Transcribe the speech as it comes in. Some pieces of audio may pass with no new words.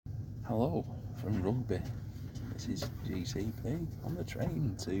Hello from Rugby. This is GCP on the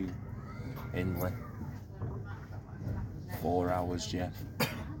train to Hindley. 4 hours, Jeff.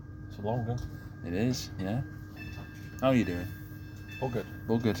 It's a long one. It is, yeah. How are you doing? Buggered.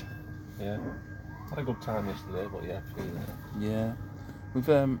 Buggered. Yeah. Had a good time yesterday, but yeah, feeling it. Yeah. We've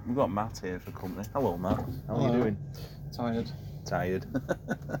got Matt here for company. Hello, Matt. How are you doing? Tired. Tired.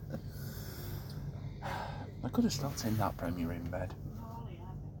 I could have stopped in that Premier in bed.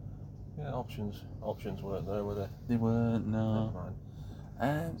 Yeah, options weren't there, were they? They weren't, no. Never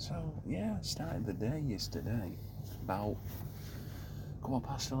mind. So yeah, I started the day yesterday about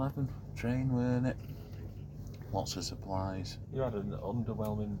 11:15. Train, weren't it? Lots of supplies. You had an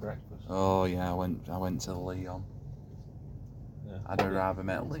underwhelming breakfast. Oh yeah, I went to Leon. Yeah. I'd have rather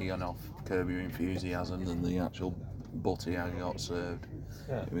met Leon off Curb Your Enthusiasm than the actual butty I got served.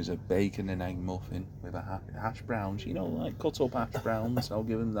 Yeah. It was a bacon and egg muffin with a hash browns, like cut up hash browns. I'll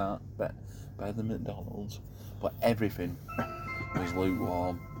give him that. Better than McDonald's. But everything was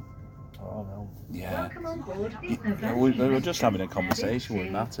lukewarm. Oh no. Yeah. We were just having a conversation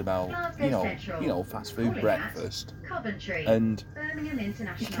with Matt about, fast food breakfast. And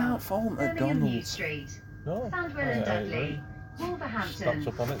you can't fault McDonald's. No. Stocked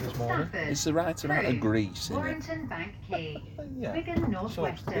up on it this morning. It's the right amount of grease in it. Yeah.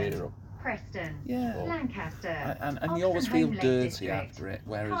 Soaks the beer up. Preston, Yeah. Lancaster, And you always feel dirty after it.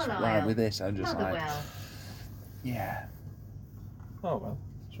 Whereas right with this, I'm just like, yeah. Oh well.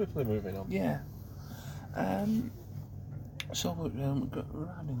 Swiftly moving on. Yeah. So we're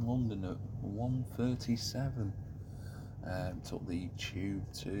arrived in London at 1:37. Took the tube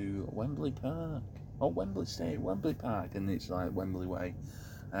to Wembley Park. Wembley Park, and it's like Wembley Way.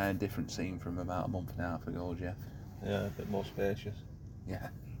 Different scene from about a month and a half ago, Jeff. Yeah, a bit more spacious. Yeah.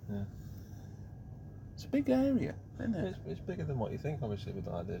 Yeah. It's a big area, isn't it? It's bigger than what you think, obviously, with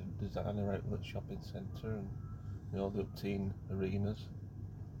like the designer outlet shopping centre and the teen arenas.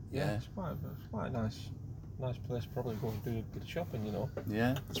 Yeah. It's quite a nice place. Probably go and do a bit of shopping,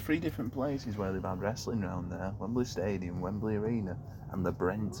 Yeah. There's 3 different places where they've had wrestling round there: Wembley Stadium, Wembley Arena, and the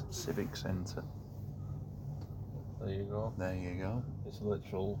Brent Civic Centre. There you go. There you go. It's a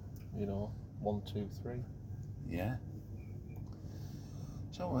literal, 1, 2, 3. Yeah.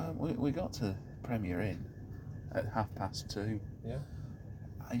 So we got to Premier Inn at 2:30. Yeah.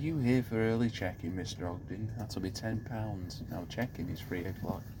 Are you here for early check-in, Mr. Ogden? That'll be £10. Now check-in is 3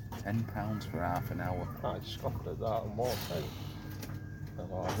 o'clock. £10 for half an hour. I scoffed at that and walked out. I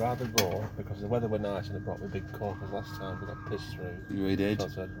thought I'd rather go because the weather was nice and it brought me big coat because last time we got pissed through. We did. So I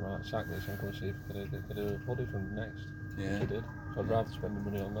said, right, sack this, I'm going to see if I could do a hoodie from next. Yeah. Which I did. So I'd rather spend the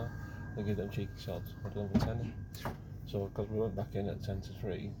money on that than give them cheeky sods. I'd love a tenner. So because we went back in at 10 to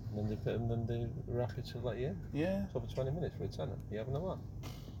 3, and then they were happy to let you in. Yeah. So for 20 minutes for a tenner, you having a laugh?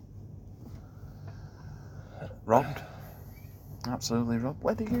 Robbed. Absolutely robbed.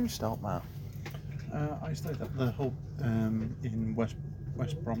 Where did you stop, Matt? I stayed at the hub in West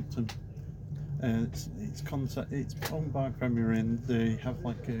Brompton. It's owned by Premier Inn. They have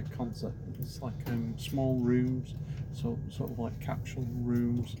like a concept. It's like small rooms, sort of like capsule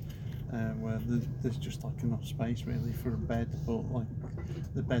rooms, where there's just like enough space really for a bed, but like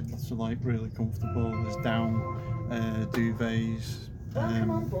the beds are like really comfortable. There's down duvets.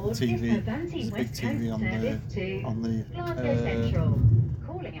 TV. There's a big TV on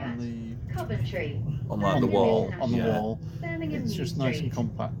the wall. It's just nice and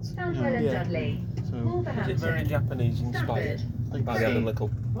compact. Yeah. So is it very Japanese inspired? Like they have a little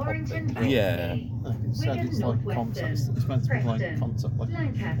Yeah. Like it said, it's like concept. It's meant to be like concept, like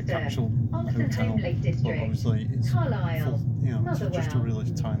a capsule hotel, but obviously it's full. It's just a really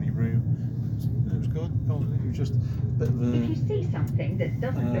tiny room. It was good. It was just a bit of a, if you see something that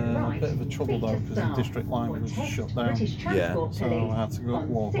doesn't look right, bit of a trouble though because the district line was shut down. Yeah. So I had to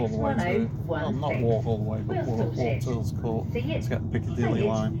walk all the way to, well, not walk all the way, but walk to Earls Court to get the Piccadilly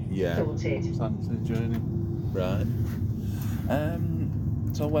line. Yeah. Starting the journey. Right.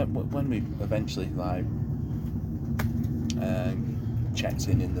 So when we eventually checked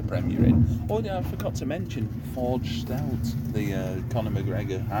in the Premier Inn, oh yeah, I forgot to mention Forged Stout, the Conor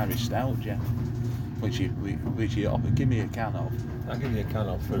McGregor Irish Stout, Jeff, which you give me a can of. I'll give you a can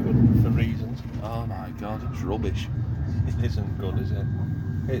of for reasons. Oh my God, it's rubbish. It isn't good, is it?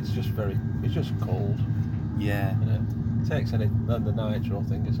 It's just cold. Yeah. It takes any the nitro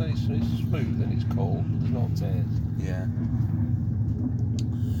thing. It's smooth and it's cold. There's no taste. Yeah.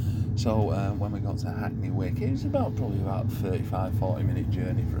 So when we got to Hackney Wick, it was probably about a 35-40 minute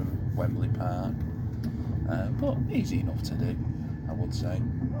journey from Wembley Park, but easy enough to do, I would say.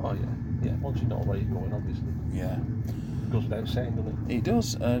 Oh yeah, once you know where you're going, obviously. Yeah. goes without saying, doesn't it? It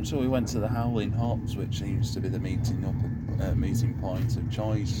does. So we went to the Howling Hops, which seems to be the meeting point of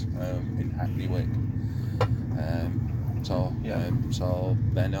choice in Hackney Wick. So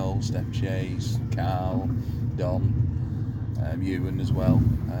Benno, Step Chase, Carl, Don, Ewan as well.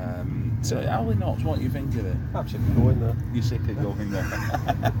 So Howling Hops, what do you think of it? I'm sick of going there. You're sick of going there?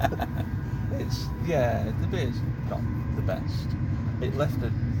 The beer's not the best. It left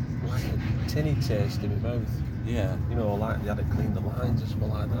a tinny taste in my mouth. Yeah. You know, like they had to clean the lines or something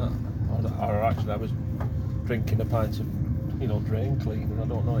like that. Or actually, I was drinking a pint of, drain cleaner. I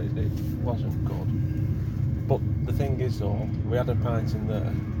don't know, it wasn't good. But the thing is, though, we had a pint in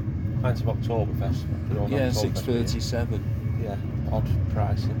there, pint of Oktoberfest. Yeah, Oktoberfest £6.37. Yeah, odd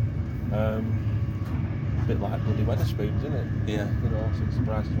pricing. A bit like bloody Wetherspoons, isn't it? Yeah. Since the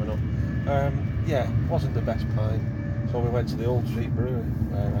prices went up. Wasn't the best pint. So we went to the Old Street Brewery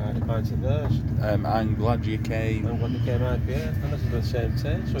where I had a pint of theirs. I'm glad you came. And when you came IPA, and this is the same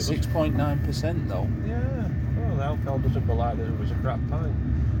taste. So 6.9% though. Yeah. Well, the alcohol doesn't go like that. It was a crap pint.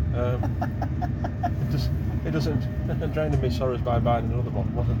 It doesn't drown me sorrows by buying another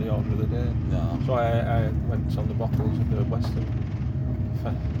bottle. Wasn't the order of the day. No. So I went on the bottles of the Western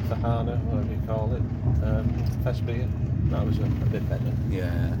Fahana, whatever you call it, Fest beer. That was a bit better.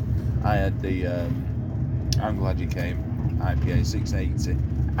 Yeah. I had the I'm glad you came IPA 680.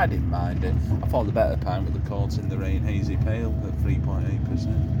 I didn't mind it. I thought the better pint with the Caught in the Rain Hazy Pale at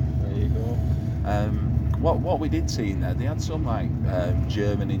 3.8%. There you go. What we did see in there, they had some like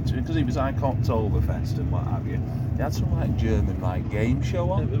German into it because it was like Oktoberfest and what have you. They had some like German like game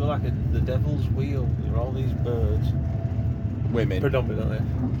show on. It was like the Devil's Wheel. There were all these birds, Women. predominantly,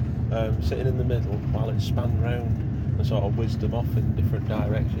 sitting in the middle while it spanned round and sort of whizzed them off in different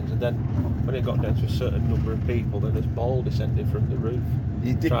directions. And then when it got down to a certain number of people, then this ball descended from the roof.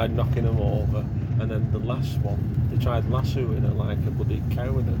 Tried knocking them over, and then the last one, they tried lassoing her like a bloody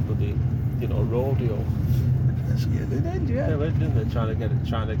cow in a bloody, rodeo. Yeah, they did, yeah. Yeah, didn't they? Trying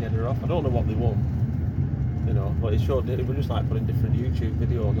to get her off. I don't know what they won, but it showed it was just like putting different YouTube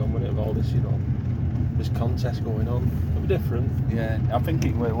videos on, wasn't it, of all this, this contest going on. It was different. Yeah, I think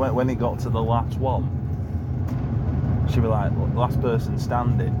when it got to the last one, she was like, last person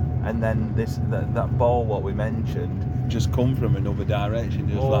standing, and then that ball, what we mentioned, just come from another direction,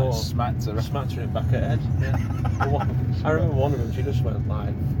 just like smacked her in back at head. Yeah. I remember one of them, she just went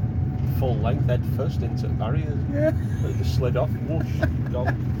like full length head first into barriers. Yeah. It just slid off, whoosh,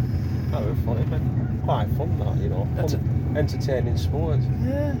 gone. That was funny, man. Quite fun, that, Fun, entertaining sport.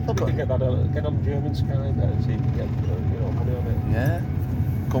 Yeah. You could get on German Sky there and see if you get money on it. Yeah.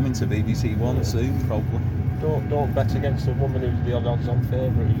 Coming to BBC One soon, probably. Don't bet against a woman who's the odds-on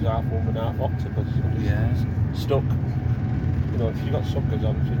favourite, who's half woman, half octopus. Yeah. Stuck. If she's got suckers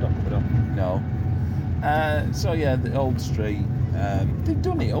on, she's not coming off. No. So yeah, the Old Street. They've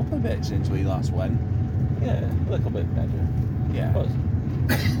done it up a bit since we last went. Yeah, a little bit better. Yeah. But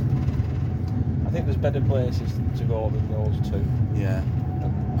I think there's better places to go than those two. Yeah.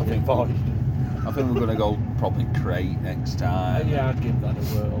 I think we're going to go probably Crate next time. Yeah, I'd give that a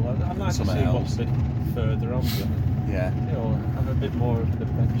whirl. I'd like to see what's a bit further on. Yeah. Have a bit more of an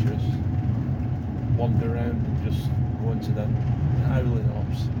adventurous wander around and just go into them howling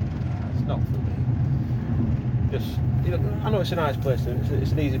hops. It's not for me. Just, I know it's a nice place.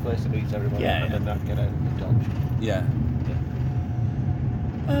 It's an easy place to meet everybody, and then get out and dodge. Yeah.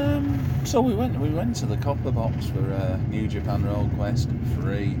 So we went to the Copper Box for New Japan Road Quest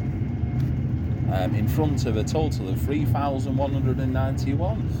 3. In front of a total of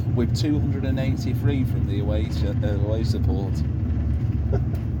 3,191, with 283 from the away support.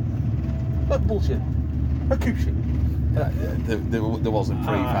 What bullshit? Akushi. There wasn't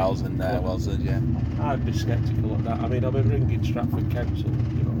 3,000 there, was there? Yeah. I'd be sceptical of that. I mean, I've been ringing Stratford Council,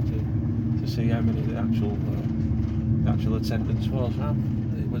 to see how many the actual attendance was.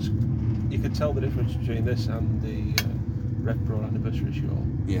 It was. You could tell the difference between this and the Red Pro anniversary show.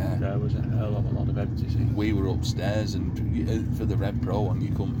 Yeah. There was a hell of a lot of empty seats. We were upstairs, and for the Red Pro one, you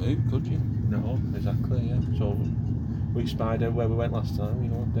couldn't move, could you? No, exactly. Yeah. So we spied out where we went last time.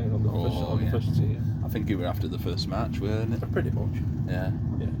 Down on the first tier. I think it were after the first match, weren't it? Pretty much. Yeah.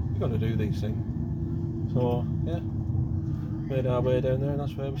 Yeah. You got to do these things. So yeah, made our way down there, and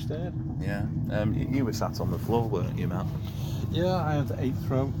that's where we stayed. Yeah. You were sat on the floor, weren't you, Matt? Yeah, I had the 8th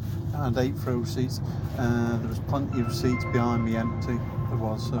row. I had 8th row seats. There was plenty of seats behind me empty. There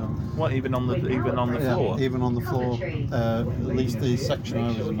was. What, even on the floor? Yeah, even on the floor. At least the section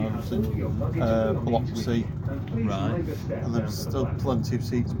I was in, block C. Right. And there was still plenty of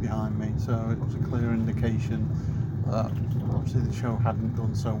seats behind me, so it was a clear indication obviously the show hadn't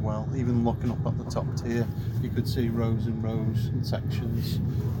done so well. Even looking up at the top tier, you could see rows and rows and sections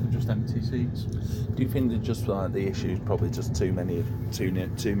of just empty seats. Do you think that just like the issue is probably just too many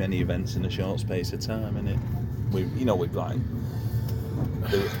events in a short space of time, innit? With like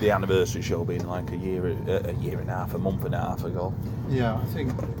the anniversary show being like a year and a half, a month and a half ago. Yeah, I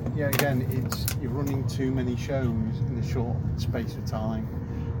think again you're running too many shows in a short space of time,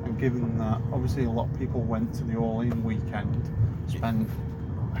 and given that obviously a lot of people went to the all-in weekend, spent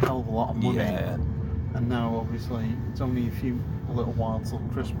a hell of a lot of money, and now obviously it's only a little while till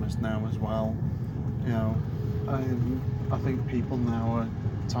Christmas now as well. I think people now are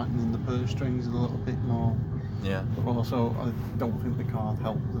tightening the purse strings a little bit more. Yeah. But also, I don't think the card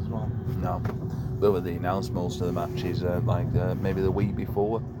helped as well. No. Well, they announced most of the matches maybe the week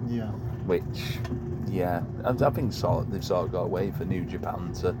before. Yeah. Which, I think they've sort of got away for New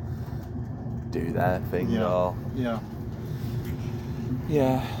Japan to do their thing. Yeah.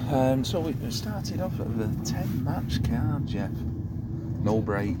 So we started off with a 10-match card, Jeff. No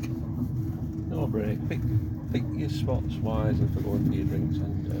break. No break. Pick your spots wise and for going for your drinks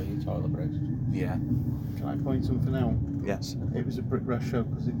and your toilet breaks. Yeah. Can I point something out? Yes. It was a brick rush show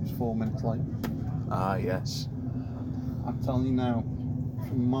because it was 4 minutes late. Ah, yes. I'm telling you now,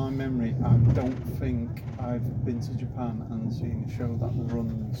 from my memory, I don't think I've been to Japan and seen a show that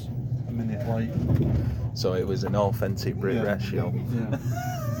runs a minute late. So it was an authentic brick rush show. Yeah.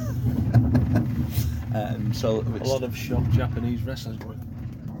 So a lot of shocked Japanese wrestlers going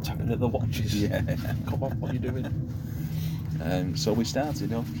tapping at the watches. Yeah. Come on, what are you doing? So we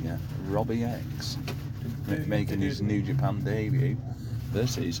started off, Robbie X making his New Japan debut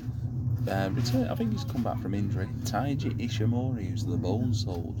versus return. I think he's come back from injury. Taiji Ishimori, who's the Bone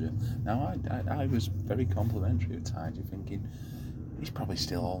Soldier. Now I was very complimentary of Taiji, thinking he's probably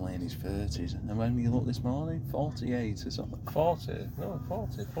still only in his 30s. And when we look this morning, 48 or something. 40? No,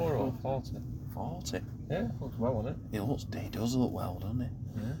 40. 4 or 40. 40. Yeah, looks well, doesn't it? He does look well, doesn't he?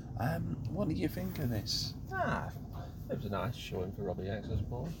 Yeah. What do you think of this? It was a nice showing for Robbie X, I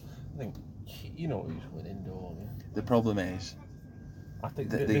suppose. I think you know he's winning, don't you? The problem is, I think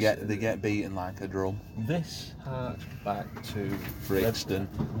they get beaten like a drum. This harks back to Brixton.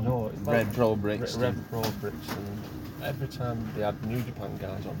 Red Pro Brixton. Red Pro Brixton. Every time they had New Japan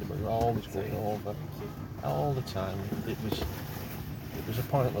guys on, they were always going over. All the time. It was a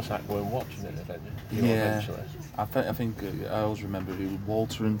pointless act going watching it eventually. I think I always remember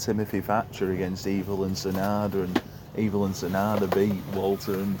Walter and Timothy Thatcher against Evil and Sonada, and Evil and Sonada beat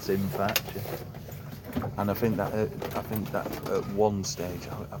Walter and Tim Thatcher. And I think that at one stage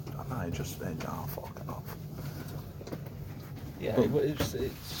I might have just said, "Oh, fuck it off." Yeah, but it's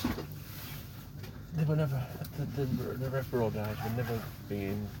they were never the Red Pro guys were never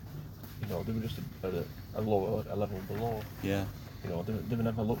being, they were just at a lower a level below. Yeah. They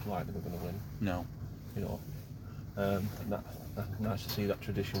never looked like they were going to win. No. And that's nice to see that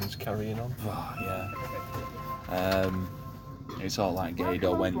tradition's carrying on. Oh, yeah. It's all like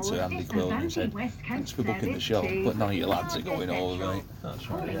Gato went to Andy Quillen and said, "Thanks for booking the show, but none of your lads are going over, mate." That's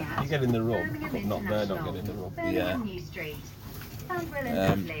right. Yeah. You get in the rub, but they're not getting the rub. Yeah.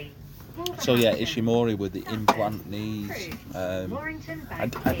 So Ishimori with the implant knees. I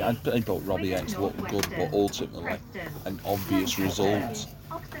thought Robbie X looked good, but ultimately an obvious result.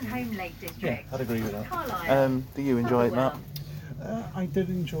 Yeah, I'd agree with that. Do you enjoy it, Matt? I did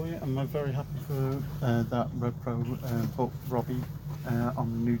enjoy it. I'm very happy for that Red Pro put Robbie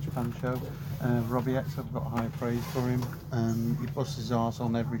on the New Japan show. Robbie X, I've got high praise for him. He busts his arse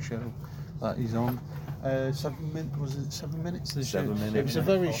on every show that he's on. 7 minutes? Was it 7 minutes? 7 minutes. It was a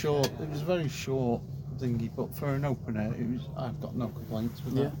very short. It was a very short thingy, but for an opener, I've got no complaints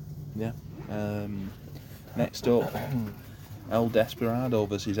with that. Yeah. Next up, El Desperado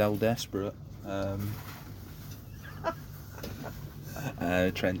versus El Desperate.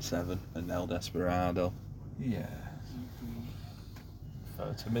 Trent Seven and El Desperado. Yeah.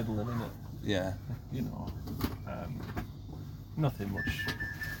 It's a middling, isn't it? Yeah. Nothing much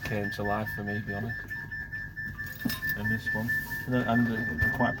came to life for me, to be honest, in this one. And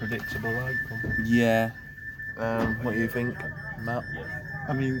a quite predictable outcome. Yeah. What do you think, Matt?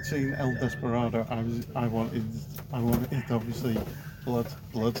 I mean, seeing El Desperado, I wanted obviously blood,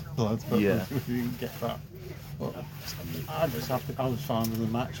 but we didn't get that. But I was fine with the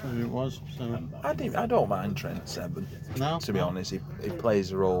match when it was. So I don't mind Trent Seven. No, to be honest, he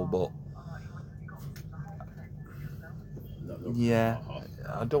plays a role, but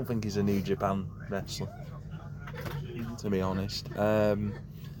I don't think he's a New Japan wrestler. To be honest, there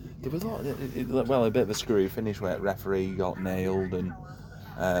was a bit of a screwy finish where the referee got nailed, and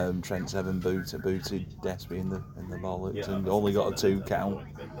Trent Seven booted Despy in the bollocks and only got a 2 count.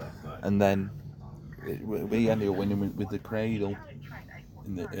 And then we ended up winning with the cradle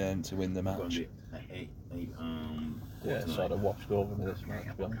in the, to win the match. Yeah, sort of washed over me this match,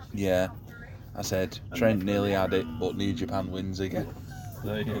 to be honest. Yeah, I said Trent nearly had it, but New Japan wins again.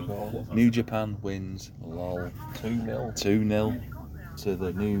 There you go. New Japan wins, lol. 2-0. 2-0 to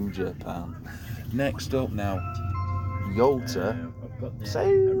the New Japan. Next up now, Yota.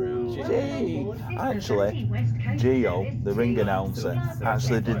 Suji. Actually, Gio, the ring announcer,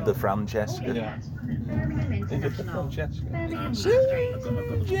 actually did the Francesca. Yeah. He did the Francesca.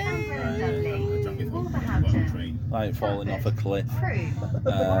 Like falling off a cliff.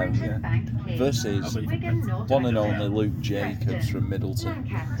 Versus one and only Luke Jacobs from Middleton.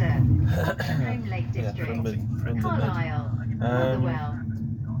 Yeah, from the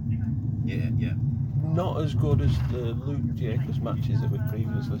mid. Not as good as the Luke Jacobs matches that we've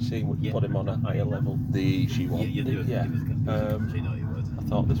previously seen, which put him on a higher level. The Ishii one. Yeah. I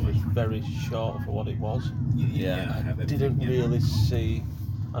thought this was very short for what it was. Yeah. I didn't really see.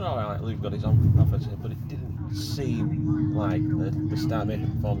 I know like Luke got his own prophecy, but it didn't seem like the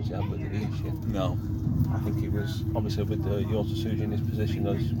star-making performance he had with the Ishii. No. I think it was obviously with the Yota Tsuji in his position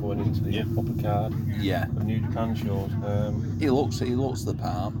as going into the upper card Yeah. of New Japan shows. He looks the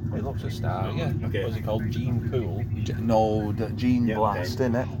part. It looks a star, yeah. Okay. What's it called? Gene Pool. No, Gene Blast,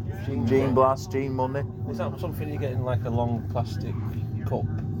 innit? Gene Blast, Gene Money. Is that something you get in like a long plastic cup?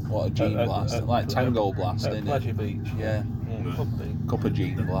 What a Gene Blast? Like Tango Blast, At innit? Pleasure Beach. Yeah. Yeah, could be. Cup of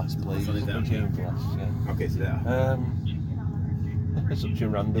Gene Blast, please. Cup of Gene Blast, yeah. Okay, so there. It's such a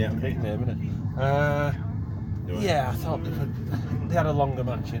random nickname, isn't it? Yeah, I thought they had a longer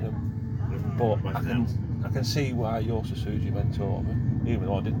match in them, but I can see why Yota Tsuji went over, even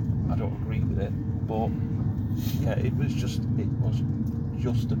though I don't agree with it. But yeah, it was just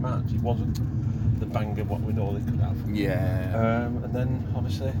a match. It wasn't the bang of what we know they could have. Yeah. And then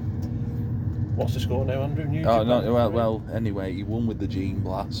obviously, what's the score now, Andrew? New Oh, Japan? no, well, anyway, he won with the Gene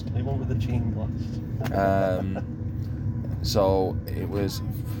Blast. He won with the Gene Blast. So it was,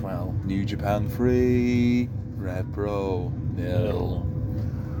 well, New Japan 3, Red Pro 0.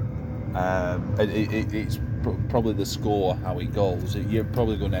 It's probably the score, how it goes. You're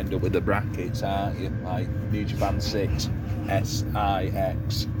probably going to end up with the brackets, aren't you? Like New Japan 6,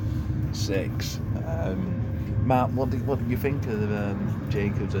 SIX 6. Matt, what do you think of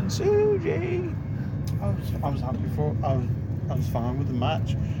Jacobs and Tsuji? I was happy for. I was fine with the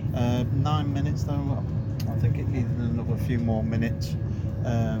match. 9 minutes though. I think it needed another few more minutes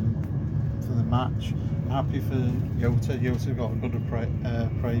for the match. I'm happy for Yota. Yota got a good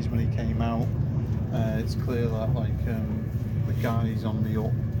praise when he came out. It's clear that the guy's on the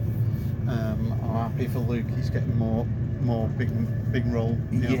up. I'm happy for Luke. He's getting more big role,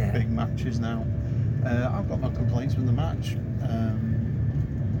 big matches now. I've got no complaints with the match.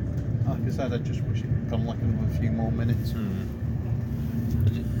 Like I said, I just wish it had gone like another few more minutes.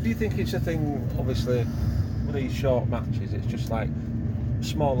 Do you think it's a thing, obviously, with these short matches, it's just like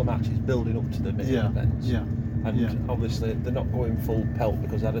smaller matches building up to the main events? Yeah. And obviously they're not going full pelt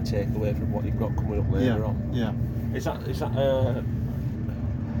because that'll take away from what you've got coming up later on. Yeah. Is that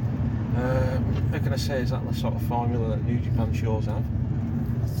how can I say, is that the sort of formula that New Japan shows have?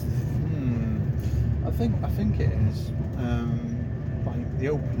 I think it is. Like the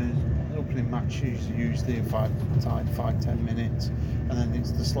opening matches usually 5-10 minutes, and then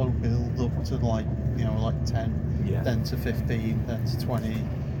it's the slow build up to like 10, then to 15, then to 20,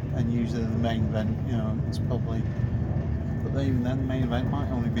 and usually the main event, it's probably. But even then, the main event might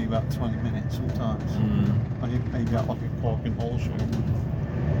only be about 20 minutes sometimes. Maybe at like a Cork and Hall show,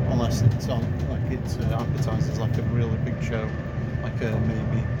 unless it's on it's advertised as like a really big show, like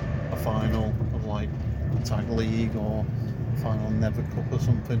maybe a final of like Tag League or final Never Cup or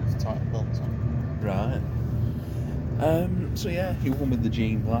something if the title belt's on. Right. So yeah, he won with the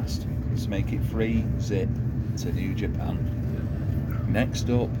Gene Blast to make it 3-0 to New Japan. Next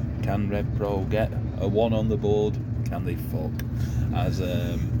up, can Red Pro get a 1 on the board? Can they fuck? As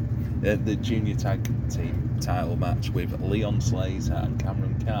the junior tag team title match with Leon Slater and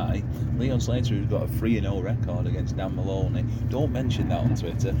Cameron Kai. Leon Slater, who's got a 3-0 record against Dan Maloney. Don't mention that on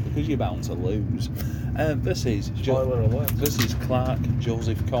Twitter because you're bound to lose. Versus Clark,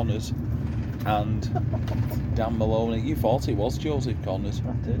 Joseph Connors, and Dan Maloney. You thought it was Joseph Connors.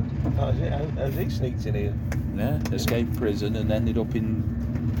 I did. Has he sneaked in here? Yeah, escaped prison and ended up in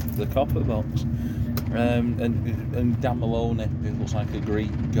the copper box. And Dan Maloney, who looks like a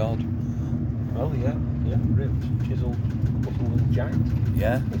Greek god. Well, yeah, ripped, chiseled. muscled and jacked,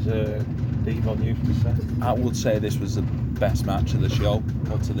 Yeah, as Devon used to say. I would say this was the best match of the show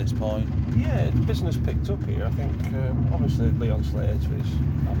up to this point. Yeah, business picked up here. I think obviously Leon Slater is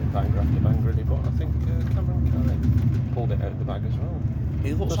having banger after banger in it, but I think Cameron Kai pulled it out of the bag as well.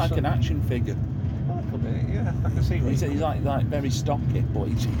 He looks like an action figure. A little bit, yeah. I can see what He's like very stocky, but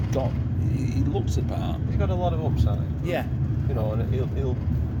he looks the part. he's got a lot of upside. Yeah, You know, and he'll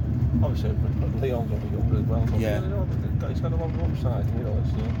obviously Leon's only younger as well. But Yeah. you know, he's got a lot of upside. You know,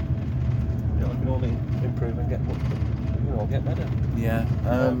 it's it can only improve and get better. yeah.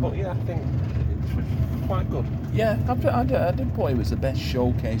 But yeah, I think it was quite good. Yeah, I did put it was the best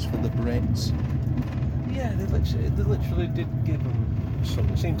showcase for the Brits. Yeah, they literally did give them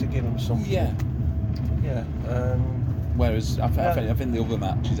something. Seemed to give them something. Yeah. Yeah. Whereas I think the other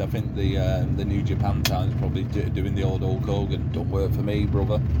matches, I think the New Japan times probably doing the old Hulk Hogan, don't work for me,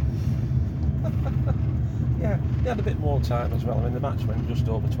 brother. Yeah, they had a bit more time as well. I mean, the match went just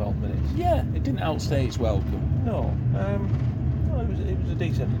over 12 minutes. Yeah, it didn't outstay its welcome. No, it was a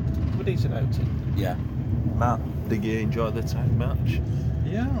decent outing. Yeah. Matt, did you enjoy the tag match?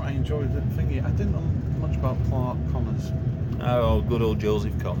 Yeah, I enjoyed the thingy. I didn't know much about Clark Connors. Oh, good old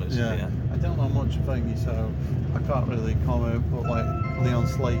Joseph Connors. Yeah. I don't know much thingy, so I can't really comment. But like Leon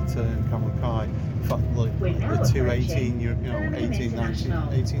Slater and Cameron Kai, in fact, like the two 18,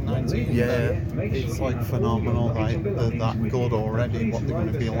 19, Yeah. it's like phenomenal. Like they're that good already. What they're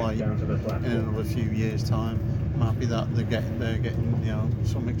going to be like in another few years' time. I'm happy that they're getting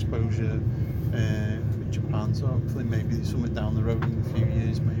some exposure with Japan. So hopefully maybe something down the road in a few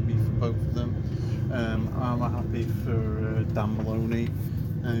years, maybe for both of them. I'm happy for Dan Maloney,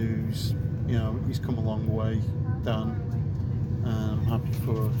 who's he's come a long way. Dan, I'm happy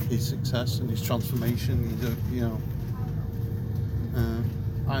for his success and his transformation.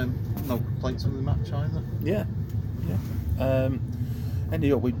 I have no complaints with the match either. Yeah.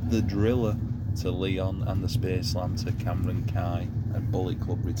 Ended up with the Driller to Leon and the Spear Slam to Cameron Kai, and Bullet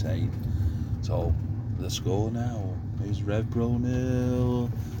Club retained. So the score now is Rev Pro 0,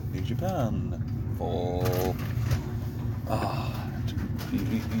 New Japan 4.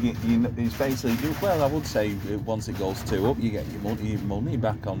 It's basically, well, I would say once it goes 2 up, you get your money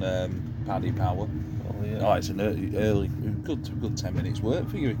back on Paddy Power. Oh yeah. Oh, it's an early good 10 minutes work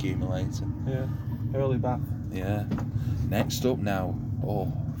for your accumulator. Yeah. Early bath. Yeah. Next up now,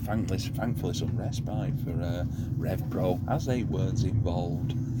 thankfully some respite for Rev Pro, as they weren't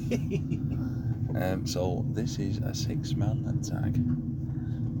involved. So this is a 6-man tag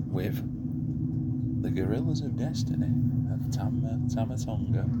with the Gorillas of Destiny of Tama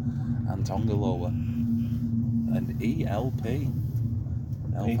Tonga and Tonga Loa and ELP.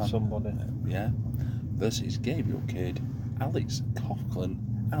 Need somebody. Yeah. Versus Gabriel Kidd, Alex Coughlin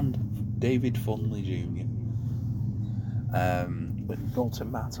and David Funley Jr. We go to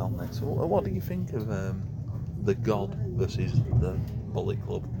Matt on this. What do you think of the God versus the Bullet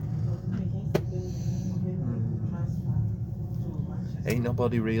Club? Ain't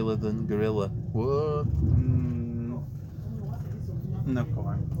nobody realer than Gorilla. What? No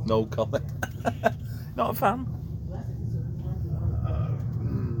comment. No comment. Not a fan.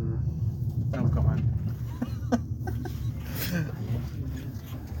 No comment.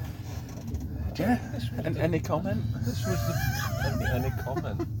 Yeah. Any comment? This was any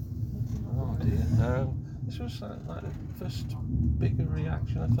comment. Oh dear. This was like the first bigger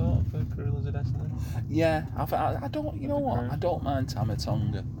reaction I thought for Gorillas of Destiny. Yeah. I don't. You know what? I don't mind Tama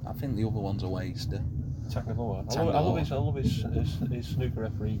Tonga. I think the other one's a waster. Technical. I love his snooker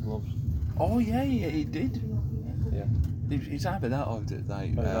referee gloves. Oh yeah, he did. Yeah. It's either that or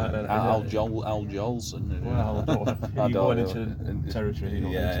like Al Jolson. Well, you're going into territory you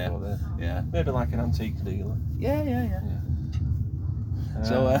don't need to go there. Yeah. Maybe like an antique dealer. Yeah.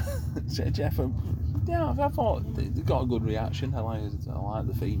 So, Jeff, I thought they got a good reaction. I like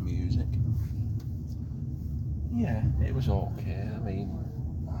the theme music. Yeah, it was okay. I mean,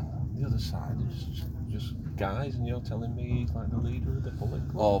 the other side is just guys, and you're telling me he's like the leader of the Bullet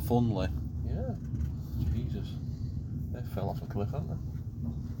Club. Oh, Funley. Yeah. Jesus. They fell off a cliff, haven't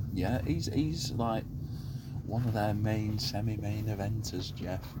they? Yeah, he's like one of their main semi-main eventers,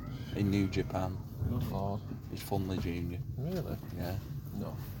 Jeff, in New Japan. Good Lord. He's Funley Jr. Really? Yeah.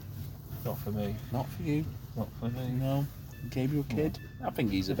 No. Not for me. Not for you. Not for me. No. Gabriel Kidd. I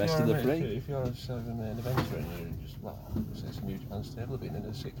think he's the best of the three. If you're a 7-man eventer and you're just, it's New Japan stable, being in a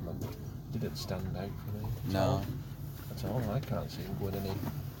 6-man, didn't stand out for me. No. That's all. I can't see him going any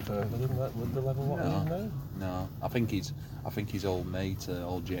further than that with the level what he is now. No. I think his old mate,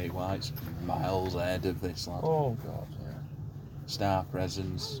 old Jay White's miles ahead of this lad. Oh God, yeah. Star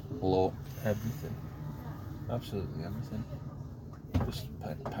presence, look. Everything. Absolutely everything. Just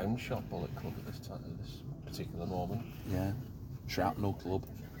pound shop Bullet Club at this time, at this particular moment. Yeah. Shrapnel Club.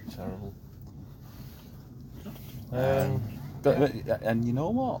 Terrible. But and you know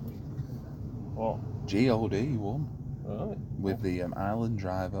what? What? GOD won Right. with the Island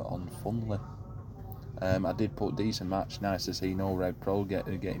Driver on Funley. I did put decent match. Nice to see no Red Pro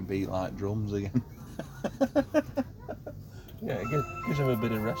getting beat like drums again. Yeah, it gives him a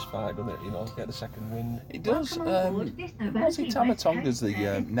bit of respite, doesn't it? You know, get the second wind. It does. Welcome on board this Mozzie West Tamatonga's Coast the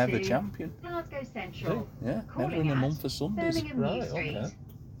service never to champion. Glasgow Central. Yeah, Calling never in a at month for Sundays. Birmingham New Right, Street, okay.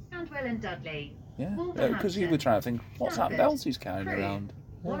 Sandwell and Dudley, Yeah, because Wolverhampton, you were trying to think, what's that Stafford, belt he's carrying Crewe, around?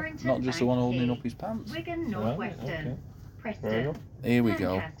 Warrington, Not just the one holding Bank up his pants. Wigan, North Right, Western, okay. Fair Preston, enough. Here we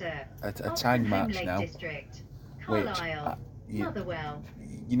go. Lancaster, A tag Oxenholme match Lake now. District, Which, Carlisle, Motherwell.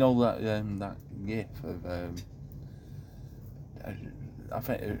 you know that gif of I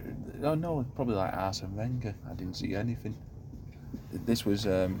think oh no, probably like Arsene Wenger. I didn't see anything. This was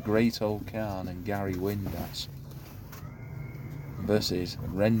Great O'Khan and Gary Windass versus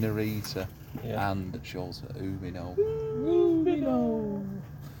Renderita and Schultz Ubino.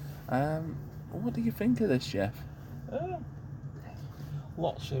 What do you think of this, Jeff?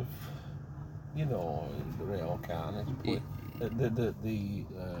 Lots of, you know, the Real Khan.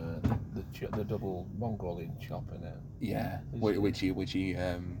 The double Mongolian chop in it. Yeah, which he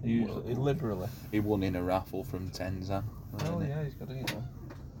liberally. He won in a raffle from Tenzan. Oh yeah, he's got it. You know,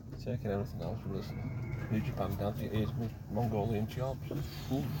 taking everything else from this New Japan down. Here's Mongolian chops.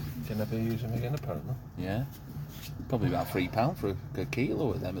 Can never use them again, apparently. Yeah, probably about £3 for a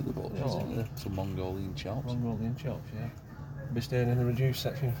kilo of them at the butcher's, isn't there? Some Mongolian chops. Mongolian chops, yeah. Be staying in the reduced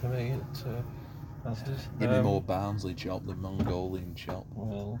section for me at Asda's. Give me more Barnsley chop than Mongolian chop.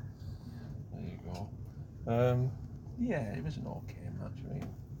 Well, there you go. Yeah, it was an okay match. I mean,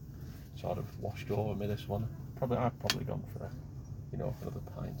 sort of washed over me this one. I've probably gone for another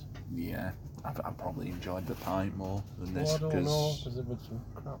pint. Yeah, I probably enjoyed the pint more than this. I don't know, because there was some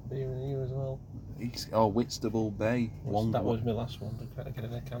crap beer in here as well. Whitstable Bay. That was my last one. I get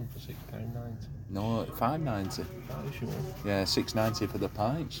in a can for £6.90. No, £5.90. Are you sure? Yeah, £6.90 for the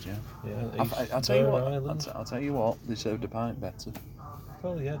pints, Jeff. Yeah, I'll tell you what. I'll tell you what. They served a pint better.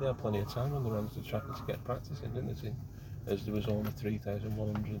 Well, yeah, they had plenty of time on the runs to track to get practice in, didn't they? As there was only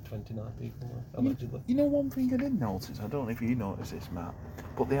 3,129 people there, allegedly. You know one thing I did notice, I don't know if you noticed this, Matt,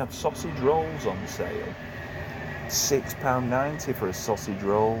 but they had sausage rolls on sale. £6.90 for a sausage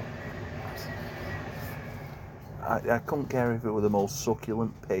roll. I couldn't care if it were the most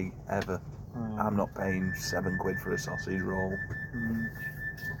succulent pig ever. I'm not paying £7 for a sausage roll.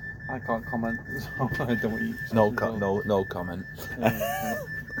 I can't comment, so I don't eat. No comment.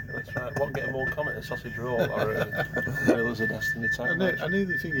 That's right. What getting more comment, a sausage roll or a Destiny type? I knew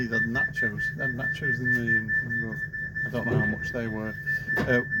the thing he had nachos. They had nachos in the. I don't know how much they were.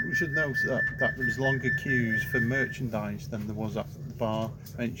 We should note that there was longer queues for merchandise than there was at the bar,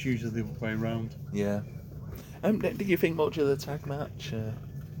 and it's usually the other way around. Yeah. Did you think much of the tag match?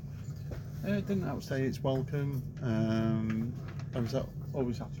 I didn't outstay its welcome. I was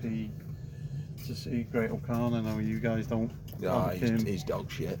always happy to see Great O'Khan. I know you guys don't. He's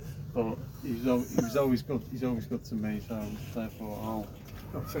dog shit. But he was always good. He's always good to me. So therefore,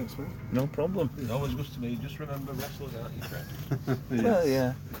 thanks, man. No problem. He's always good to me. Just remember wrestlers, aren't you, Fred? Yeah. Well,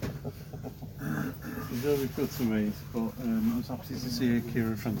 yeah. He's always good to me. But I was happy to see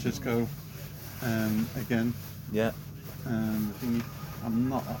Akira Francesco again. Yeah. I'm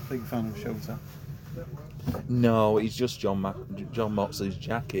not a big fan of Shota. No, he's just John Moxley's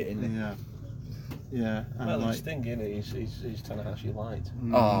jacket, isn't he? Yeah. Yeah. Well, his thing, isn't it? He's Tanahashi light.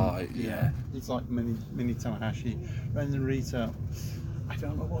 Oh, yeah. It's like mini Tanahashi. Ren and Rita, I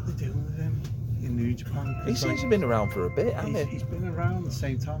don't know what they're doing with him in New Japan. He seems to have been around for a bit, hasn't he? He's been around the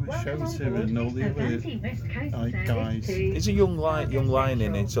same time as Shota and all the other guys. He's a young lion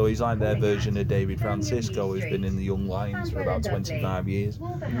in it, so he's like their version of David Francisco, who's been in the Young Lions for about 25 years.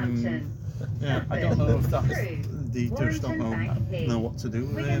 Yeah, I don't know if they just don't know what to do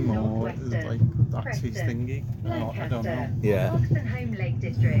with him, or like that's his thingy. I don't know. Yeah. Oxenholme Lake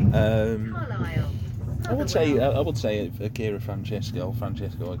District, Carlisle. I would say Akira Francesco,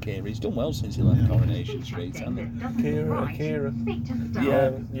 he's done well since he left Coronation Street, hasn't he? Akira.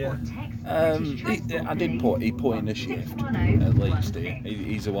 Yeah. He put in a shift, at least.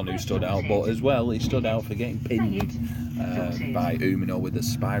 He's the one who stood out, but as well, he stood out for getting pinned by Umino with a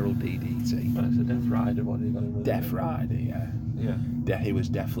spiral DDT. That's a Death Rider, what he got in with. Death Rider, yeah. He was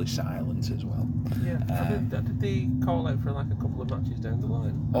definitely silent as well. Yeah. Did they call out for like a couple of matches down the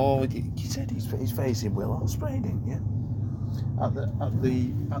line? Oh, you said he's facing Will Ospreay, didn't you? At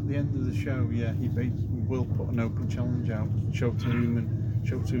the end of the show, yeah, he basically will put an open challenge out. Shota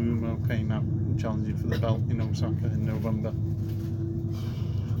Umo came out and challenging for the belt in Osaka in November.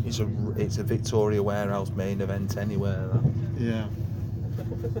 It's a Victoria Warehouse main event anywhere. That. Yeah.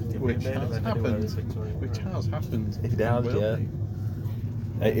 Which has happened. It has, yeah.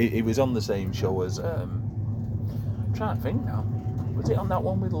 It was on the same show as. I'm trying to think now. Was it on that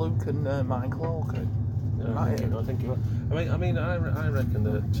one with Luke and Michael Hawker? I think it was. I reckon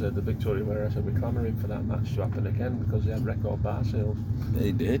that the Victoria Warehouse will be clamouring for that match to happen again because they had record bar sales.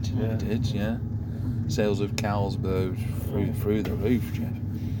 They did, yeah. Sales of Carlsberg through the roof, Jeff.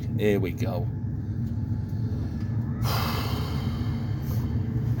 Here we go.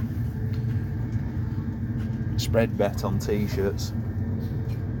 Spread bet on t-shirts.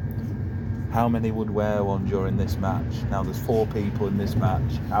 How many would wear one during this match? Now there's 4 people in this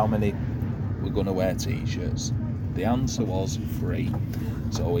match. How many were going to wear t-shirts? The answer was 3.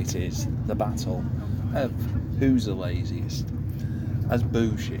 So it is the battle of who's the laziest. As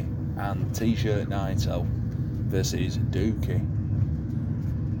Bushi and T-shirt Naito versus Dookie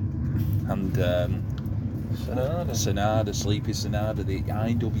and Sanada, Sleepy Sanada, the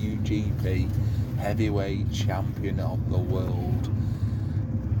IWGP heavyweight champion of the world.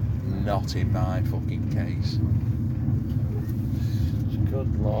 Not in my fucking case.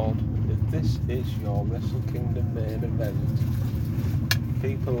 Good Lord, if this is your Wrestle Kingdom main event,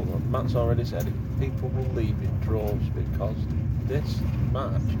 people, Matt's already said it, people will leave in droves because this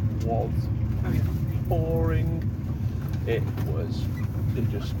match was boring. It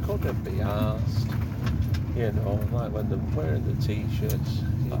just couldn't be arsed. You know, like when they're wearing the t-shirts.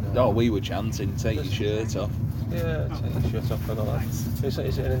 You know. Oh, we were chanting, take your shirt off. Yeah, take your shirt off and all that. It's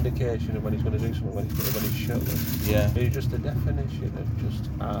an indication of when he's going to do something when he's shirtless. Yeah. It's just the definition of just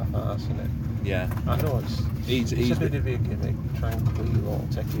half-arsing it. Yeah. I know it's a bit of a gimmick, tranquil,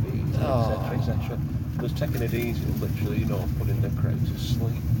 take it easy, etc. But taking it easy, literally, you know, putting the crowd to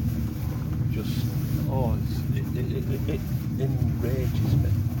sleep. Just, it enrages me.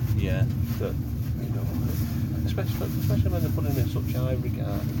 Yeah. That, you know, especially when they're putting in such high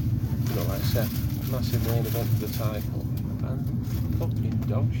regard, you know, like I said, massive main event for the title, and fucking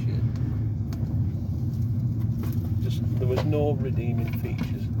dog shit. Just, there was no redeeming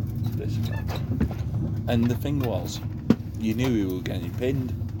features to this match. And the thing was, you knew we were getting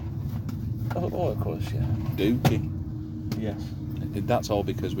pinned. Oh, of course, yeah. Dookie. Yes. That's all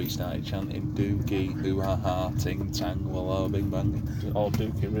because we started chanting Dookie, hoo-ha-ha, ting-tang, wallah, bing bang. All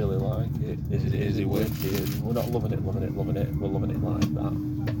Dookie really like it. Is it wicked? We're not loving it. We're loving it like that.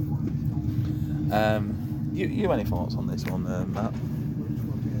 You any thoughts on this one, Matt?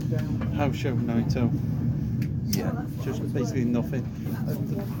 House show Naito. Yeah. Just basically nothing.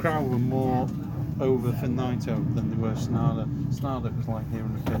 The crowd were more over for Naito than they were Sanada. Sanada was like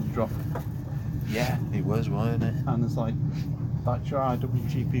hearing a pin drop. Yeah, it was, wasn't it? And it's like, that's your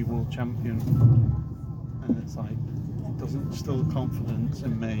IWGP World Champion. And it's like, it doesn't instill confidence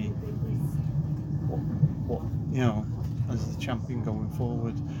in me, what you know, as the champion going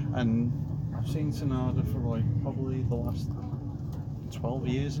forward. And I've seen Sanada for like probably the last 12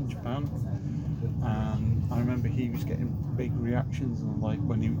 years in Japan. And I remember he was getting big reactions, and like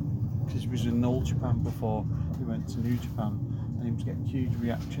because he was in Old Japan before he went to New Japan, and he was getting huge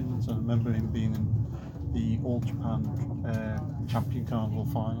reactions. I remember him being in the All Japan Champion Carnival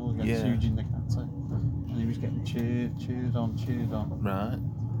final against Yuji Nakata, and he was getting cheered on. Right.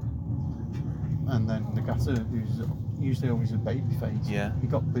 And then Nakata, who's usually always a babyface, he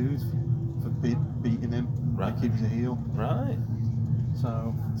got booed for beating him like he was a heel. Right.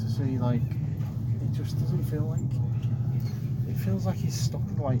 So to see, like, it just doesn't feel like, it feels like he's stuck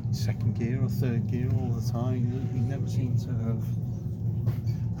in like second gear or third gear all the time. He never seems to have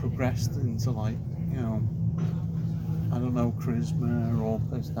progressed into, like, you know, I don't know, charisma or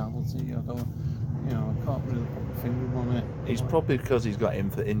personality. I can't really put my finger on it. It's probably because he's got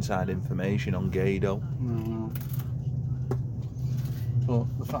inside information on Gado. No. But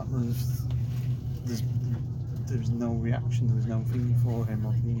the fact that there's no reaction, there's no thing for him,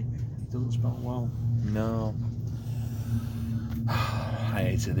 I think he doesn't spell well. No. I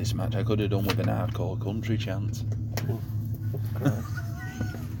hated this match. I could have done with an hardcore country chant.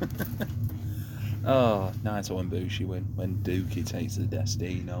 Oh, Naito and Bushi win when Dookie takes the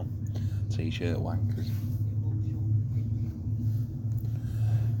Destino. T-shirt wankers.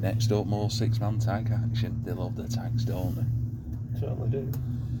 Next up, more 6-man tag action. They love the tags, don't they? Certainly do.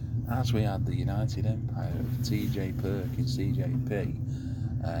 As we had the United Empire of TJ Perkins, CJP,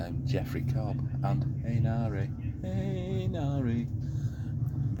 Jeffrey Cobb, and Hey Nari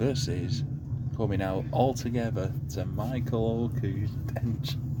versus, coming out all together to Michael Oku's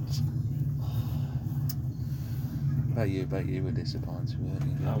entrance. Bet you were disappointed,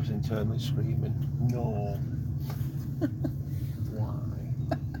 weren't you? I was internally screaming, no. Why?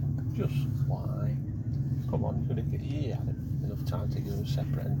 Just why? Come on, you're going to get enough time to give them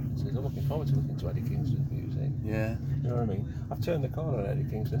separate entrances. I'm looking forward to looking to Eddie Kingston's music. Yeah. You know what I mean? I've turned the corner on Eddie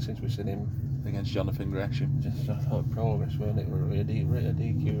Kingston since we've seen him Against Jonathan Gresham. just I thought progress, weren't it? We're a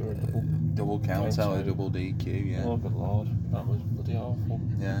DQ or a Double count out, a double DQ, yeah. Oh good lord, that was bloody awful.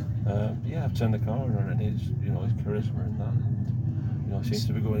 Yeah. Yeah, I've turned the corner on his, his charisma and that, and seems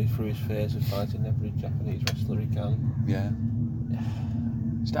to be going through his phase of fighting every Japanese wrestler he can. Yeah.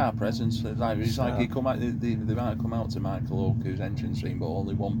 Star presence. It's like he come out. They might have come out to Michael Oku's entrance scene, but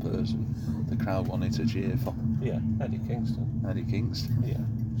only one person the crowd wanted to cheer for. Yeah, Eddie Kingston. Eddie Kingston. Yeah.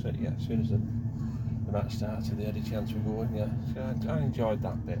 So yeah, as soon as the match started, the Eddie chants were going. Yeah, so I enjoyed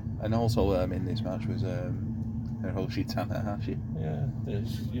that bit. And also in this match was Hiroshi Tanahashi. Yeah,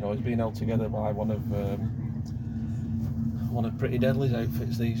 he's being held together by one of Pretty Deadly's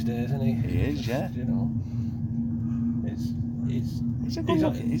outfits these days, isn't he? He is, yeah. He's a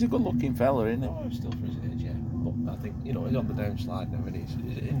good-looking fella, isn't he? Oh, still for his age, yeah. But I think he's on the downslide now, and his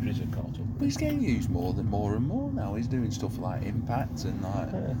injuries are caught up. But he's getting used more and more now. He's doing stuff like Impact and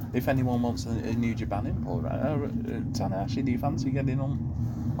if anyone wants a New Japan import, Tanahashi, do you fancy getting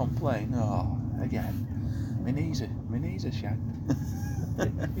on plane? Oh, again, my knees are shagged.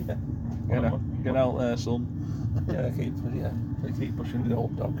 Get out there, son. Yeah, they keep pushing the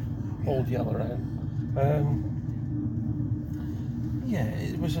old dog, old yell around. Yeah,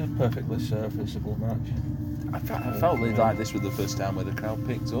 it was a perfectly serviceable match. I felt like this was the first time where the crowd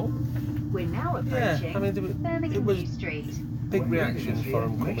picked up. We're now approaching Yeah, I mean, Birmingham it was New Street. big reaction for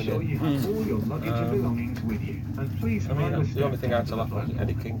him coming Make sure you in. have all your luggage and belongings with you. And please I mean, find the only thing I had to laugh at at was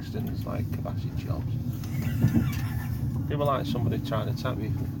Eddie Kingston's kibashi chops. They were like somebody trying to tap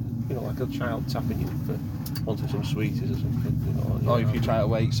you, like a child tapping you for wanting some sweeties or something. Or if you try to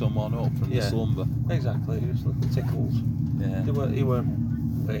wake someone up from the slumber. Exactly, just little tickles. Yeah. He weren't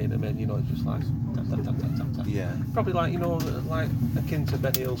weighing them in, just like tap, tap, tap, tap, tap, tap. Yeah. Probably like akin to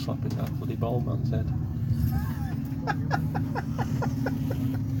Benny Hill slapping that bloody bald man's head.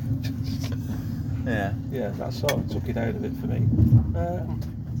 Yeah. Yeah, that sort of took it out of it for me.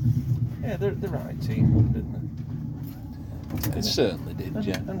 Yeah, they're the right team, didn't they? It certainly did,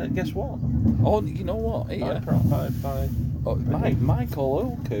 yeah. And guess what? Oh, you know what? Here. Michael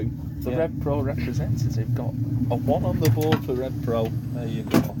Oku, the Red Pro representative, got a 1 on the board for Red Pro. There you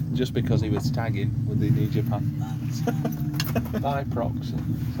go. Just because he was tagging with the New Japan. By proxy,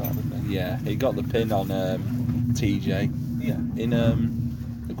 sort of thing. Yeah, he got the pin on TJ. Yeah. In a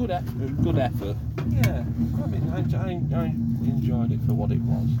good effort. Yeah, I mean, I enjoyed it for what it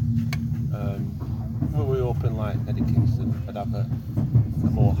was. Were we hoping like Eddie Kingston would have a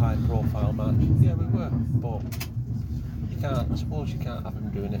more high-profile match? Yeah, we were, but I suppose you can't have him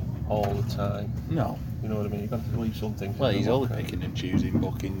doing it all the time. No. You know what I mean? You've got to leave something. Well, he's only picking and choosing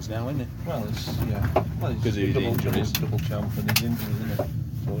bookings now, isn't he? Well, he's double champ and he's injured, isn't it?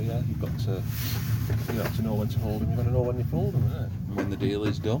 So yeah, you have to know when to hold him. You've got to know when you fold him, isn't it? When the deal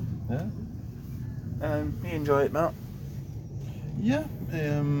is done. Yeah. You enjoy it, Matt? Yeah.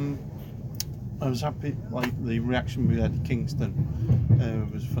 I was happy. Like the reaction with Eddie Kingston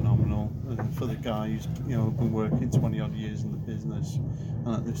was phenomenal for the guy who's been working 20 odd years in the business,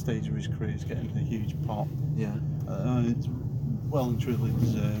 and at this stage of his career, he's getting a huge pop. Yeah. It's well and truly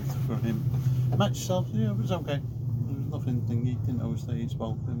deserved for him. Match itself, it was okay. There was nothing thingy. Didn't overstay its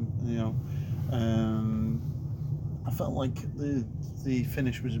welcome. I felt like the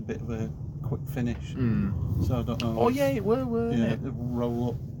finish was a bit of a quick finish. So I don't know. Oh yeah, it were, yeah, the roll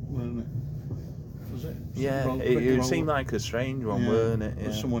up, weren't it? Was it? Yeah, it seemed like a strange one, weren't it? Yeah.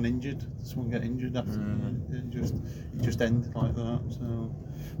 Was someone injured? Did someone get injured after? It just ended like that. So,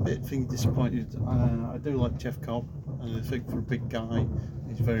 bit disappointed. I do like Jeff Cobb, and I think for a big guy,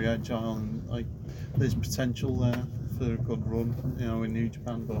 he's very agile and there's potential there for a good run, in New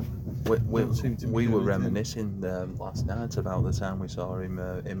Japan. But we were reminiscing last night about the time we saw him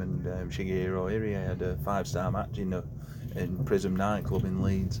and Shigeru Irie had a 5-star match in Prism nightclub in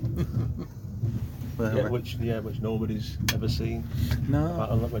Leeds. Which nobody's ever seen. No.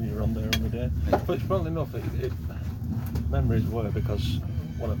 When you're on there on the day. But funnily enough, memories were because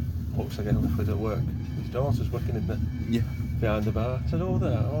one of the books I get on with at work, his daughter's working behind the bar. I said, I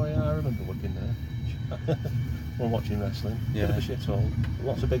remember working there. When watching wrestling. Yeah. Bit of a shithole.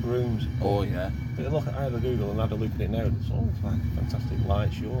 Lots of big rooms. Oh yeah. But I had a Google and had a look at it now. It's all like a fantastic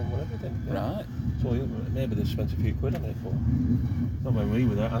light show and whatever. Right. So maybe they spent a few quid on it, but not when we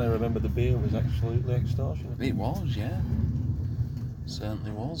were there. And I remember the beer was absolutely extortionate. It was, yeah.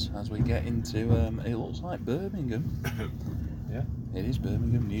 Certainly was. As we get into, it looks like Birmingham. Yeah. It is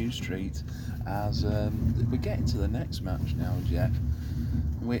Birmingham New Street. As we get into the next match now, Jeff,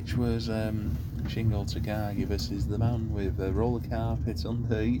 which was Shingo Takagi versus the man with a roller carpet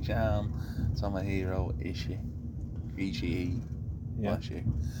under each arm, Tomohiro Ishii. Yeah. Bless you.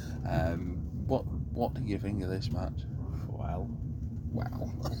 What do you think of this match? Well.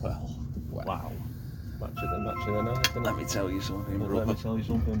 Wow. Wow. Match of the night. Isn't Let it? me tell you something, Let brother. me tell you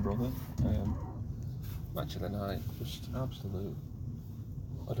something, brother. Match of the night, just absolute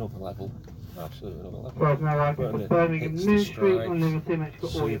another level. Absolute another level. Well, now I But can the Birmingham hits, New the Street strikes, Unlimited match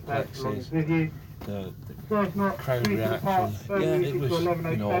got all your players suplexes, with you. The First not crowd 3 to the reaction. park, Yeah, Birmingham it was, to you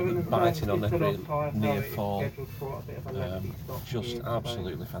 11:07 know, and biting on Birmingham every to Lockfire, near so it's fall. scheduled for a bit of a lengthy stop Just here today.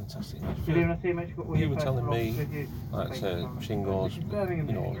 absolutely fantastic match. Did you want to see a match got all You your were players telling me, with you? like Thank you so much. Shingo's, This is Birmingham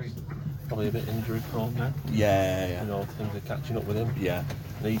you New know, Street. probably a bit injury prone now. Yeah. You know, things are catching up with him. Yeah.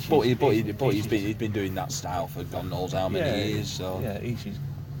 And Ishii's- He's been doing that style for God knows how many years. So Yeah, Ishii's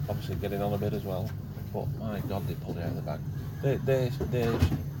obviously getting on a bit as well. But my God, they pulled it out of the bag.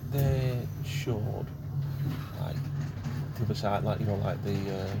 They showed like the other side, like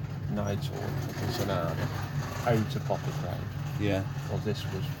the Knights or the Sonata, how to pop a crowd. yeah, Because this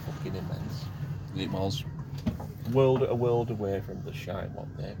was fucking immense. it was. A world away from the shine what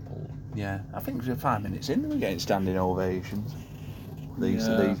they pulled. Yeah, I think 5 minutes in, they were getting standing ovations.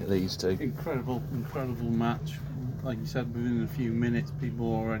 These two. Incredible match. Like you said, within a few minutes, people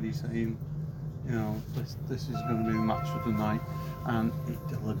were already saying, you know, this is going to be the match of the night, and it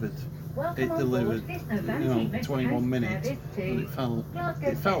delivered. It delivered. You know, 21 minutes, but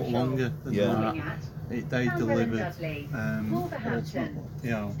it felt longer than that. They delivered. Ultimately, you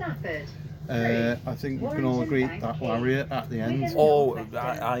know. I think we can all agree that lariat at the end. Oh,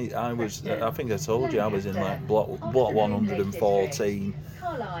 I was. I think I told you I was in like block 114,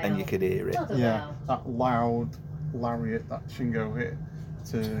 and you could hear it. Yeah, that loud lariat that Shingo hit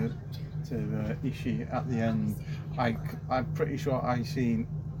to Ishii at the end. I'm pretty sure I seen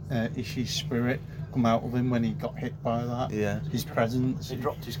Ishii's spirit come out of him when he got hit by that. Yeah. His presence. He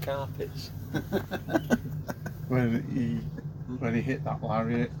dropped his carpets. when he hit that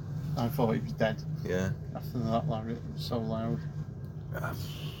lariat, I thought he was dead. Yeah. After that lariat was so loud.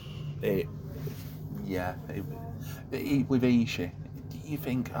 With Ishii, you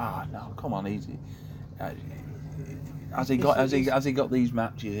think, no, come on, easy. Has he got these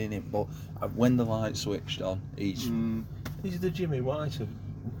matches in him? But when the light switched on, he's He's the Jimmy White of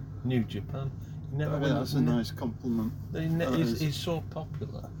New Japan. He never wins. That's a nice compliment. He's so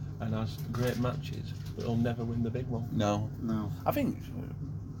popular and has great matches, but he'll never win the big one. no. I think,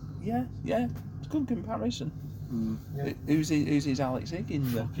 yeah, it's a good comparison. Yeah. Who's his Alex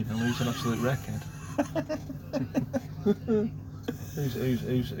Higgins then? Fucking hell, who's an absolute wreckhead.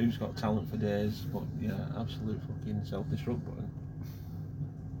 who's got talent for days, but yeah, absolute fucking self-destruct button.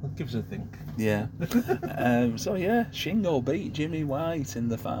 Well, give us a think. Yeah. So yeah, Shingo beat Jimmy White in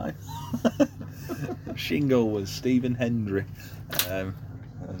the final. Shingo was Stephen Hendry,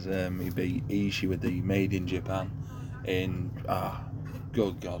 as he beat Ishii with the Made in Japan in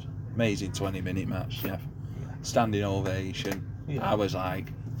good God, amazing 20-minute match, Jeff. Standing ovation. Yeah. I was like,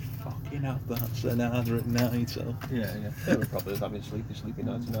 fucking hell, that's another at night. So Yeah. They were probably having sleepy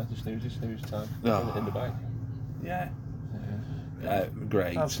nights, snooze time in the bag. yeah.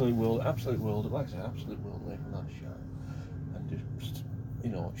 Great. Absolute world, like I say, absolute world away from that show, and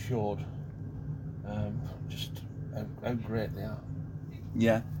just showed just how great they are.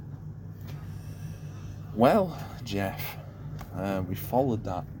 Yeah. Well, Jeff, we followed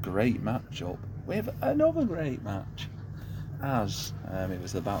that great match up with another great match, as it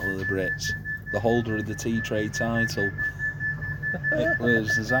was the Battle of the Brits, the holder of the T-Tray title. It was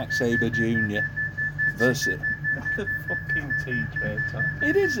Zack Sabre Jr. versus. The fucking T-Tray time.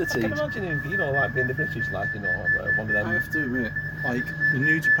 It is the I can T-Tray. imagine him, like being the British lad, one of them. I have to admit, like the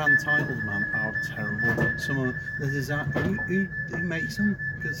New Japan titles, man, are terrible. Some of the design, who makes them?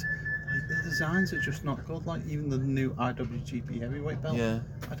 Because like the designs are just not good. Like even the new IWGP Heavyweight belt, Yeah.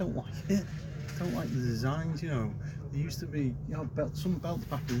 I don't like it. I don't like the designs. You know, there used to be, some belts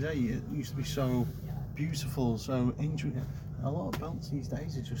back in the day. It used to be so beautiful, so intricate. A lot of belts these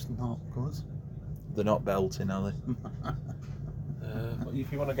days are just not good. They're not belting, are they? But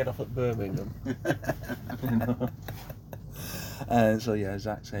if you want to get off at Birmingham, So yeah,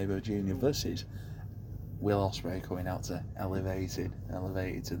 Zack Sabre Jr. versus Will Ospreay coming out to elevated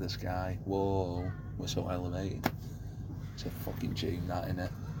to the sky. Whoa, we're so elevated. It's a fucking tune, that, innit?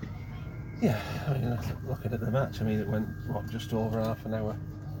 yeah. I mean, looking at the match, I mean, it went just over half an hour.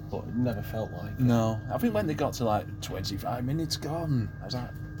 but it never felt like it. No, I think when they got to like 25 minutes gone, I was like,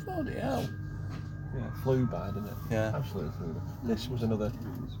 bloody hell. Yeah, flew by, didn't it? Yeah. Absolutely flew by. This was another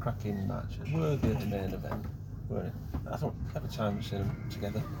cracking match, worthy of the main event, weren't it? I thought every time we've seen them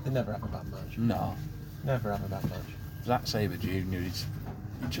together, they never have a bad match. No. Never have a bad match. Zack Sabre Jr. He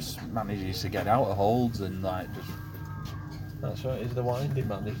just manages to get out of holds and like just That's right, he's the winding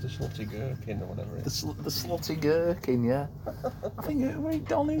man, he's the slutty gherkin or whatever it is. the slutty gherkin, yeah. I think it was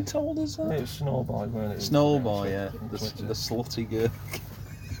Don who told us that. It was Snowboy, weren't it? Snowboy, yeah. On The Twitter. slutty gherkin.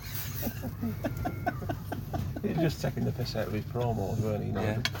 He was just taking the piss out of his promos, weren't he? You know,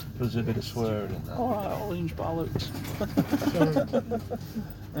 Yeah. there was a bit of swearing and that. Alright, orange bollocks.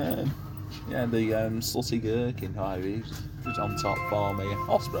 Yeah, the slutty gherkin, he's on top for me.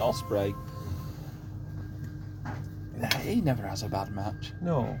 Osprey. He never has a bad match.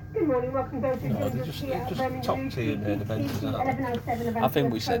 No, Good morning, welcome to no, they're just top tier main eventers, aren't they? I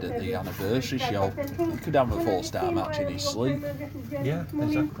think we said at the anniversary show, he could have a 4-star match in his sleep. Yeah,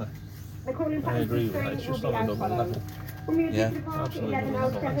 exactly. I agree with that, it's just on another level. Yeah. Absolutely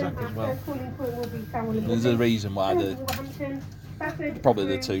another level. Exactly as well. There's a reason why they're probably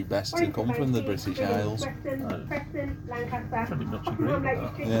the two best to come from the British Isles. Pretty much agree with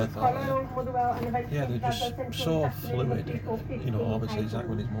that. Yeah. Yeah, they're just so fluid. You know, obviously Zach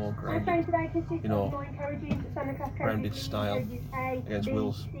with his more grounded, you know, grounded style against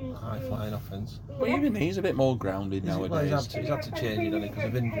Will's high flying offence. But even he's a bit more grounded Well, nowadays. he's had to change it, hasn't he, because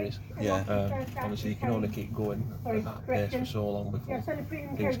of injuries. Yeah. Obviously, you can only keep going at that pace for so long before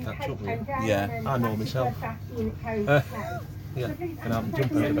things catch up with you. Yeah. I know myself. Yeah, and I'm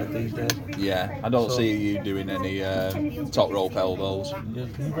jumping out of bed these days. Yeah, I don't see you doing any top rope elbows. You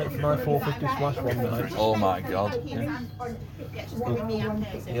went for my 450 splash one night. Oh my god. Yeah,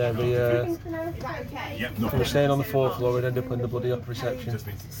 we were staying on the 4th floor, we'd end up in the bloody upper reception.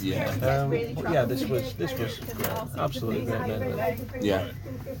 Yeah. But yeah, this was great. Absolutely great main event. Yeah.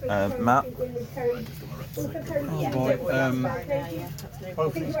 Matt? Oh boy,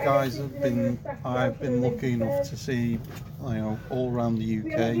 both these guys I've been lucky enough to see, all around the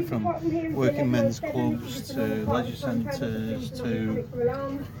UK, from working men's clubs to leisure centres to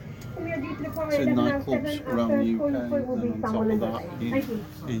nightclubs around the UK, and on top of that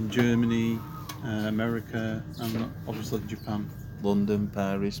in Germany, America, and obviously Japan. London,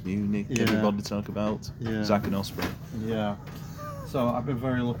 Paris, Munich, Yeah. everybody talk about Yeah. Zack and Osprey. Yeah. So I've been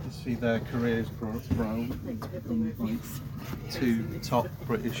very lucky to see their careers grow from like two top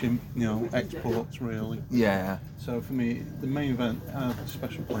British, exports really. Yeah. So for me, the main event had a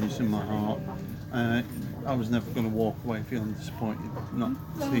special place in my heart. I was never going to walk away feeling disappointed not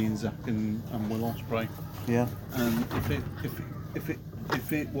seeing Zack and Will Ospreay. Yeah. And if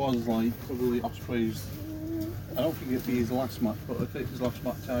it was like probably Ospreay's, I don't think it'd be his last match, but if it was his last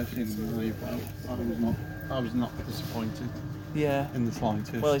match I've seen him live, I was not disappointed. Yeah. In the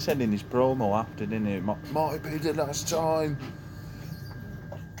slightest. Well, he said in his promo after, didn't he? Might be the last time.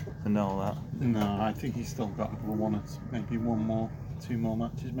 And all that. No, I think he's still got maybe two more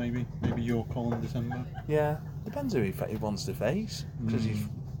matches, maybe your call in December. Yeah. Depends who he wants to face, because he's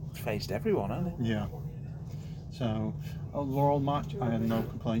faced everyone, hasn't he? Yeah. So, overall match, I had no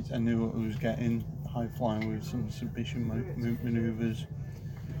complaints. I knew what I was getting. High flying with some submission manoeuvres,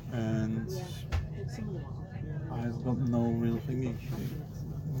 and I've got no real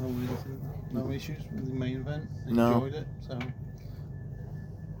issues with the main event. No. Enjoyed it. So.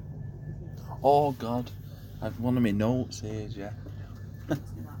 Oh God, I've one of my notes here, Jeff.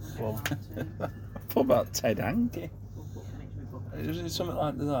 Well, I put about Ted Hankey. It was something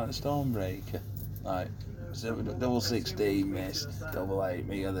like Stormbreaker, like double 16 miss, double 8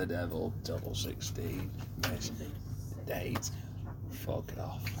 me of the devil, double 16 miss, date, fuck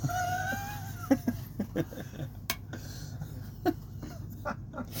off.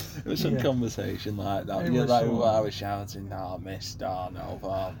 It was some conversation like that. It Yeah, was like some- I was shouting, "Oh, missed! Oh no!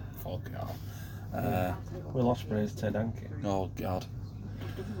 Oh, fuck off!" Will Ospreay's Ted Hankey. Oh God!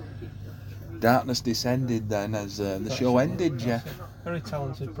 Darkness descended then as the show ended, Jeff. Very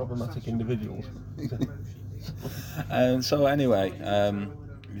talented, problematic individuals. So anyway, a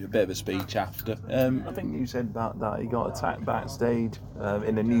bit of a speech after. I think you said that he got attacked backstage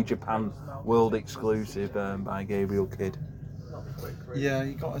in a New Japan World exclusive by Gabriel Kidd. Yeah,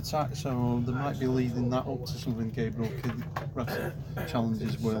 he got attacked, so they might be leading that up to something Gabriel Kidd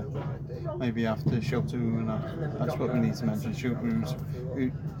challenges Will. Maybe after Shota Umino. That's what we need to mention.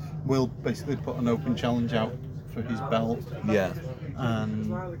 Shota Will basically put an open challenge out for his belt. Yeah. And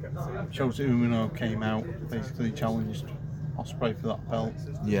Shota Umino came out, basically challenged Ospreay for that belt.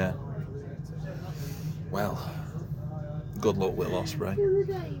 Yeah. Well, Good luck, Will Ospreay.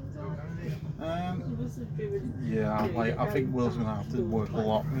 Yeah, I think Will's going to have to work a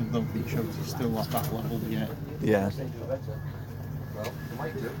lot. I don't think Shota's still at that level yet. Yeah.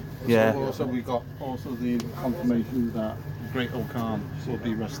 Yeah. Also, we got the confirmation that Great O'Khan will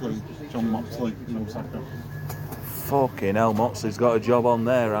be wrestling John Moxley in Osaka. Fucking hell, Moxley's got a job on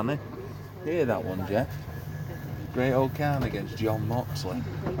there, hasn't he? Hear that one, Jeff? Great O'Khan against John Moxley.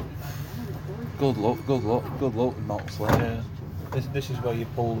 Good luck, Moxley. Yeah. This is where you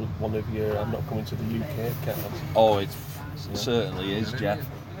pull one of your I'm not coming to the UK cards. Oh, it certainly is, Jeff.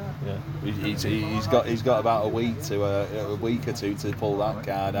 Yeah. He's got about a week or two to pull that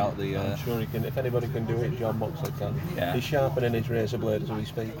card out the. I'm sure he can. If anybody can do it, John Moxley can. Yeah. He's sharpening his razor blade as we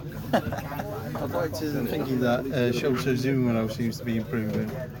speak. I'd like to think that Shota Zumino seems to be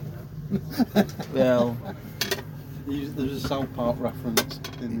improving. Well, there's a South Park reference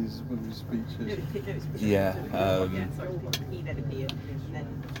in his speeches. yeah.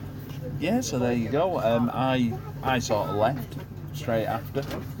 Yeah, so there you go. I sort of left straight after.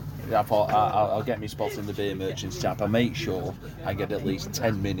 I thought I'll get me spot in the beer merchant's tap. I make sure I get at least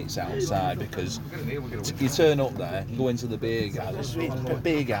 10 minutes outside because you turn up there, go into the beer garden, the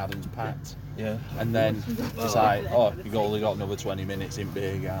beer garden's packed. Yeah. And then it's like, oh, you've only got another 20 minutes in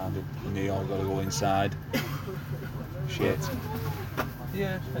beer garden and you all got to go inside. Shit.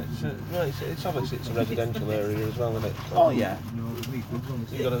 Yeah, it's obviously it's a residential area as well, isn't it? So Oh yeah.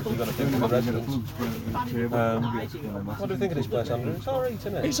 you got to think of the residents. What do you think of this place, Andrew? It's alright,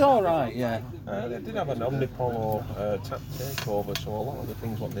 isn't it? It's all right, yeah. They did have an Omnipolo tap takeover, so a lot of the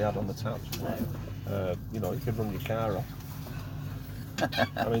things what they had on the taps, you could run your car off.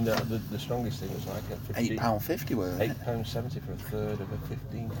 I mean, the strongest thing was like £8.50 were it? £8.70 for a third of a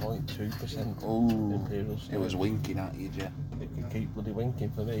 15.2% Ooh, Imperial. it was winking at you, Jeff. It could keep bloody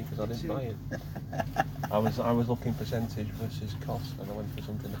winking for me because I didn't buy it. I was looking percentage versus cost, and I went for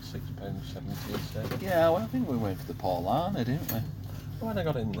something at £6.70 instead. Yeah, well, I think we went for the Paulana, didn't we? When I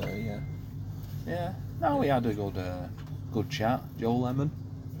got in there, yeah. Yeah. No, we had a good chat. Joe Lemon.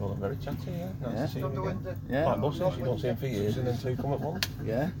 Well, I'm very chatty, yeah. Nice Yeah. to see him again. Yeah. Like buses, you don't see him for years, and then two come at once.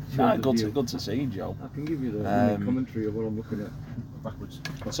 Yeah. No, good to see you, Joe. I can give you the commentary of what I'm looking at backwards.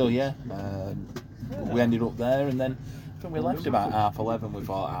 So yeah, we ended up there, and then I think we left about 11:30. We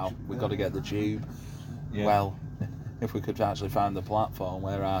thought, we've got to get the tube. Yeah. Well, if we could actually find the platform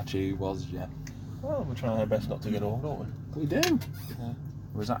where our tube was, yeah. Well, we're trying our best not to get home, don't we? We do. Yeah.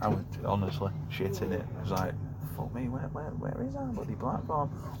 Was that? I was honestly shitting it. I was like, fuck me, where is our bloody platform?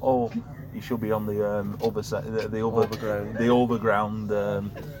 Oh, you should be on the other set, the overground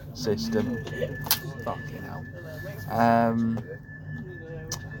system. Fucking hell.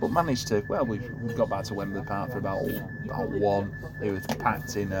 But managed to. Well, we got back to Wembley Park for about 1. It was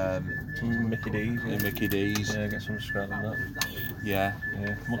packed in Mickey D's. Yeah. in Mickey D's. Yeah, get some scrap on that. Yeah.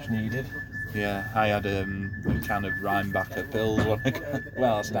 Yeah, much needed. Yeah, I had a can of Rheinbacher pills.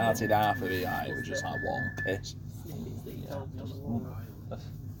 Well, I started half of it. It was just like warm piss. That's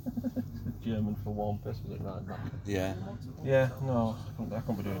German for warm piss, is it right? Yeah. Yeah, no, I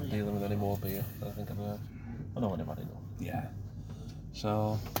can't be dealing with any more beer. I know anybody know. Yeah.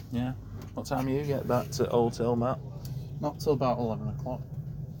 So, yeah. What time do you get back to Old Hill, Matt? Not till about 11 o'clock.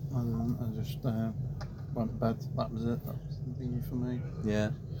 And I just went to bed. That was it. That was the thingy for me.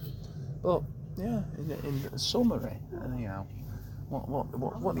 Yeah. But, yeah, in summary, anyhow,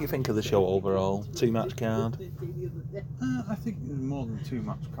 what do you think of the show overall? 2-match card? I think it was more than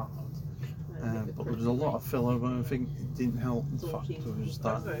 2-match card. But there was a lot of filler, but I think it didn't help the fact was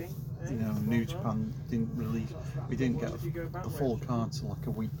that New Japan didn't release. We didn't get the full card till like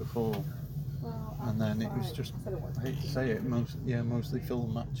a week before, and then it was just, I hate to say it, mostly filler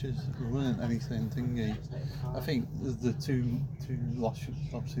matches. There weren't anything thingy. I think the two last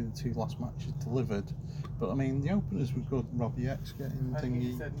matches delivered. But I mean, the openers were good. Robbie X getting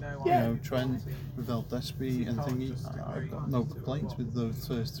thingy, Trent with El Despy and thingy. I've got no complaints with those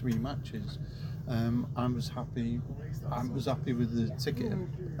first 3 matches. I was happy with the ticket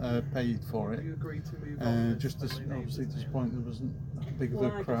paid for it. Just obviously disappointed there wasn't that big of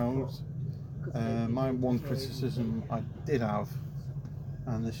a crowd. My one criticism I did have,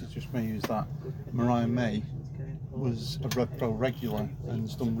 and this is just me, is that Mariah May was a Red Pro regular and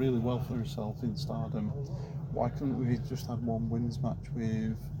has done really well for herself in Stardom. Why couldn't we just had one wins match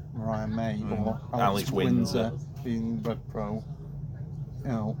with Mariah May or Alex Windsor being Red Pro?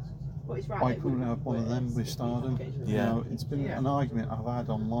 Why couldn't we have one of them with Stardom? Yeah. It's been an argument I've had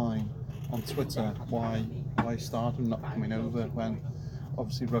online on Twitter why Stardom not coming over when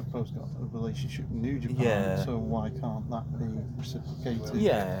obviously Red Pro's got a relationship with New Japan, Yeah. so why can't that be reciprocated?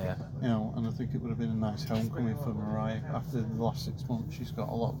 Yeah. You know, and I think it would have been a nice homecoming for Mariah. After the last 6 months, she's got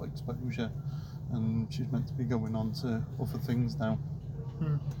a lot of exposure, and she's meant to be going on to other things now.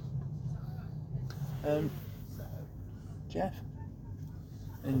 Jeff,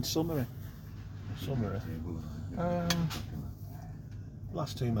 in summary. Summary.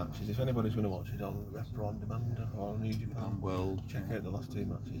 Last two matches, if anybody's going to watch it on Repro On Demand or New Japan World. check out the last two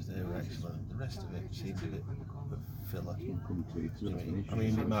matches, they were excellent. The rest of it seemed a bit filler. I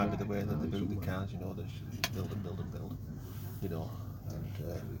mean, it might be the way that they build the cars, you know, they build and build and build, you know,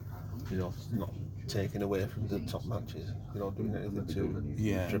 and, you know, not taking away from the top matches, you know, doing anything too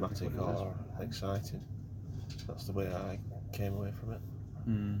dramatic or exciting. That's the way I came away from it,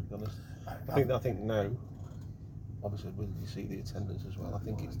 to be honest. I think now, obviously, when you see the attendance as well, I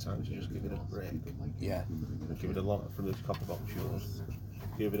think it's time to just give it a break. Yeah. And give it a lot from these copper box shows.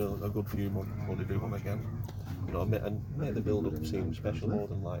 Give it a good few months before they do one again. You know, and make the build up seem special more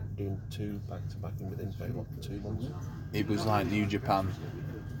than like doing two back to back within say what 2 months. It was like New Japan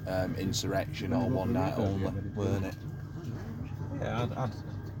Insurrection or One Night Only, weren't it? Yeah,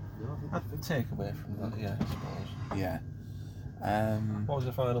 I'd take away from that. Yeah, I suppose. Yeah. What was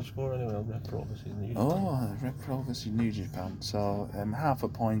the final score anyway on Red Pro versus New Japan? Oh, Red Pro versus New Japan. So half a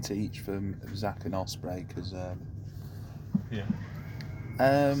point each from Zack and Ospreay because I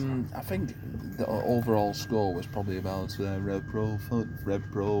think the overall score was probably about Red Pro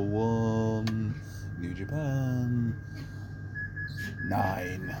 1, New Japan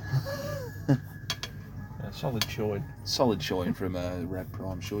 9. Solid showing. Solid showing from Red Pro.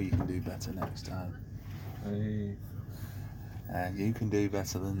 I'm sure you can do better next time. Hey. You can do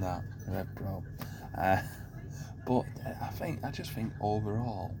better than that, Red Pro. But I just think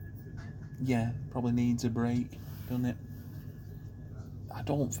overall, yeah, probably needs a break, doesn't it? I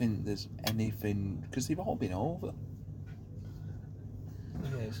don't think there's anything because they've all been over.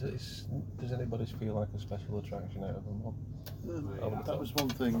 Yeah, does anybody feel like a special attraction out of them? That was one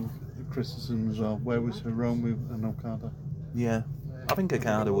thing, criticism as well. Where was Hiromu and Okada? Yeah, I think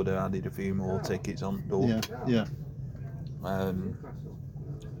Okada would have added a few more tickets on door. Yeah.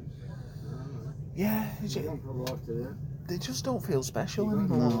 They just don't feel special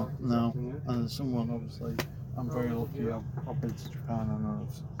anymore. No. And as someone, obviously, I'm very lucky. I've been to Japan and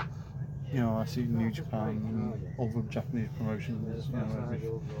I see New Japan and other Japanese promotions,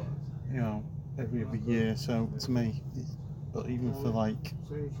 every other year. So to me, but even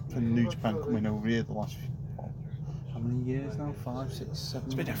for New Japan coming over here the last how many years now? 5, 6, 7.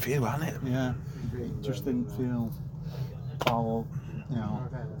 It's been a few, hasn't it? Yeah, it just didn't feel.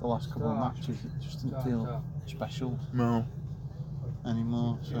 The last couple of matches, it just didn't feel special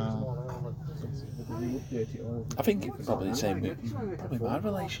anymore. So I think it's probably the same with probably my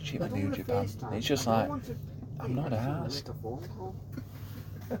relationship with New Japan. It's just like I'm not arsed.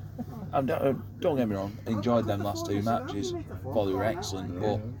 Don't get me wrong, I enjoyed them last two matches. Thought they were excellent,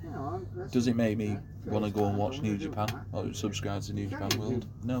 but does it make me want to go and watch New Japan or subscribe to New Japan World?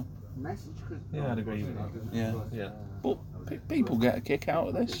 No. Yeah, I'd agree with that. Yeah. But people get a kick out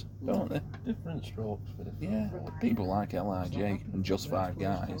of this, don't they? Different strokes for different. Yeah. People like LIJ and Just 5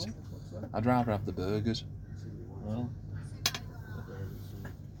 Guys. I'd rather have the burgers. Well,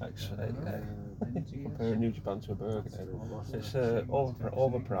 actually, compare New Japan to a burger, it's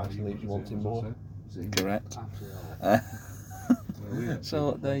overpriced and leaves you wanting more. Correct.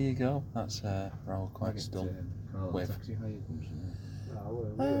 So there you go. That's Royal Quest done with.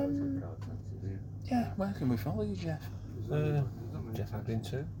 Yeah, where can we follow you, Jeff? Jeff Abdin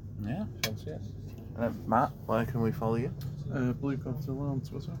too. Yeah. Fancy it. Matt, where can we follow you? Blue Godzilla on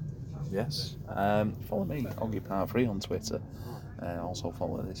Twitter. Yes. Follow me, Oggy Part 3 on Twitter. Also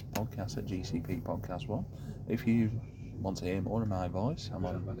follow this podcast at GCP Podcast 1. If you want to hear more of my voice, I'm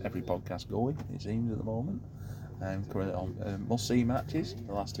on every podcast going, it seems, at the moment. I'm currently on Must See Matches,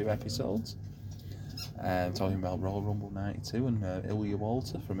 the last 2 episodes. Talking about Royal Rumble 92 and Ilya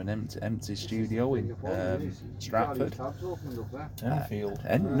Walter from an empty studio in Stratford. Enfield.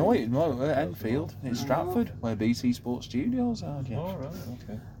 Enfield. It's Stratford, where BT Sports Studios are. Jeff. Oh, right,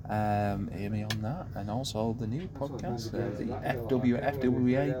 okay. Hear me on that, and also the new podcast, the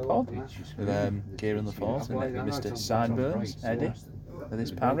FWA pod, with Kieran the Fourth and Mr. Sideburns, Eddie, of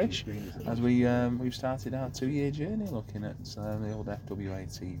this parish, as we've started our 2-year journey looking at the old FWA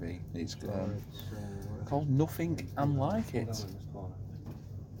TV. It's called Nothing Unlike It.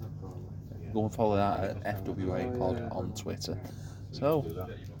 Go and follow that at FWA Pod on Twitter. So,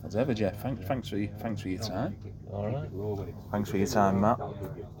 as ever, Jeff, thanks for your time. All right. Thanks for your time, Matt. You're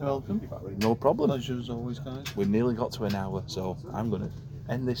welcome. No problem. Pleasure as always, guys. We've nearly got to an hour, so I'm going to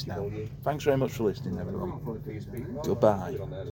end this now. Thanks very much for listening, everyone. Goodbye.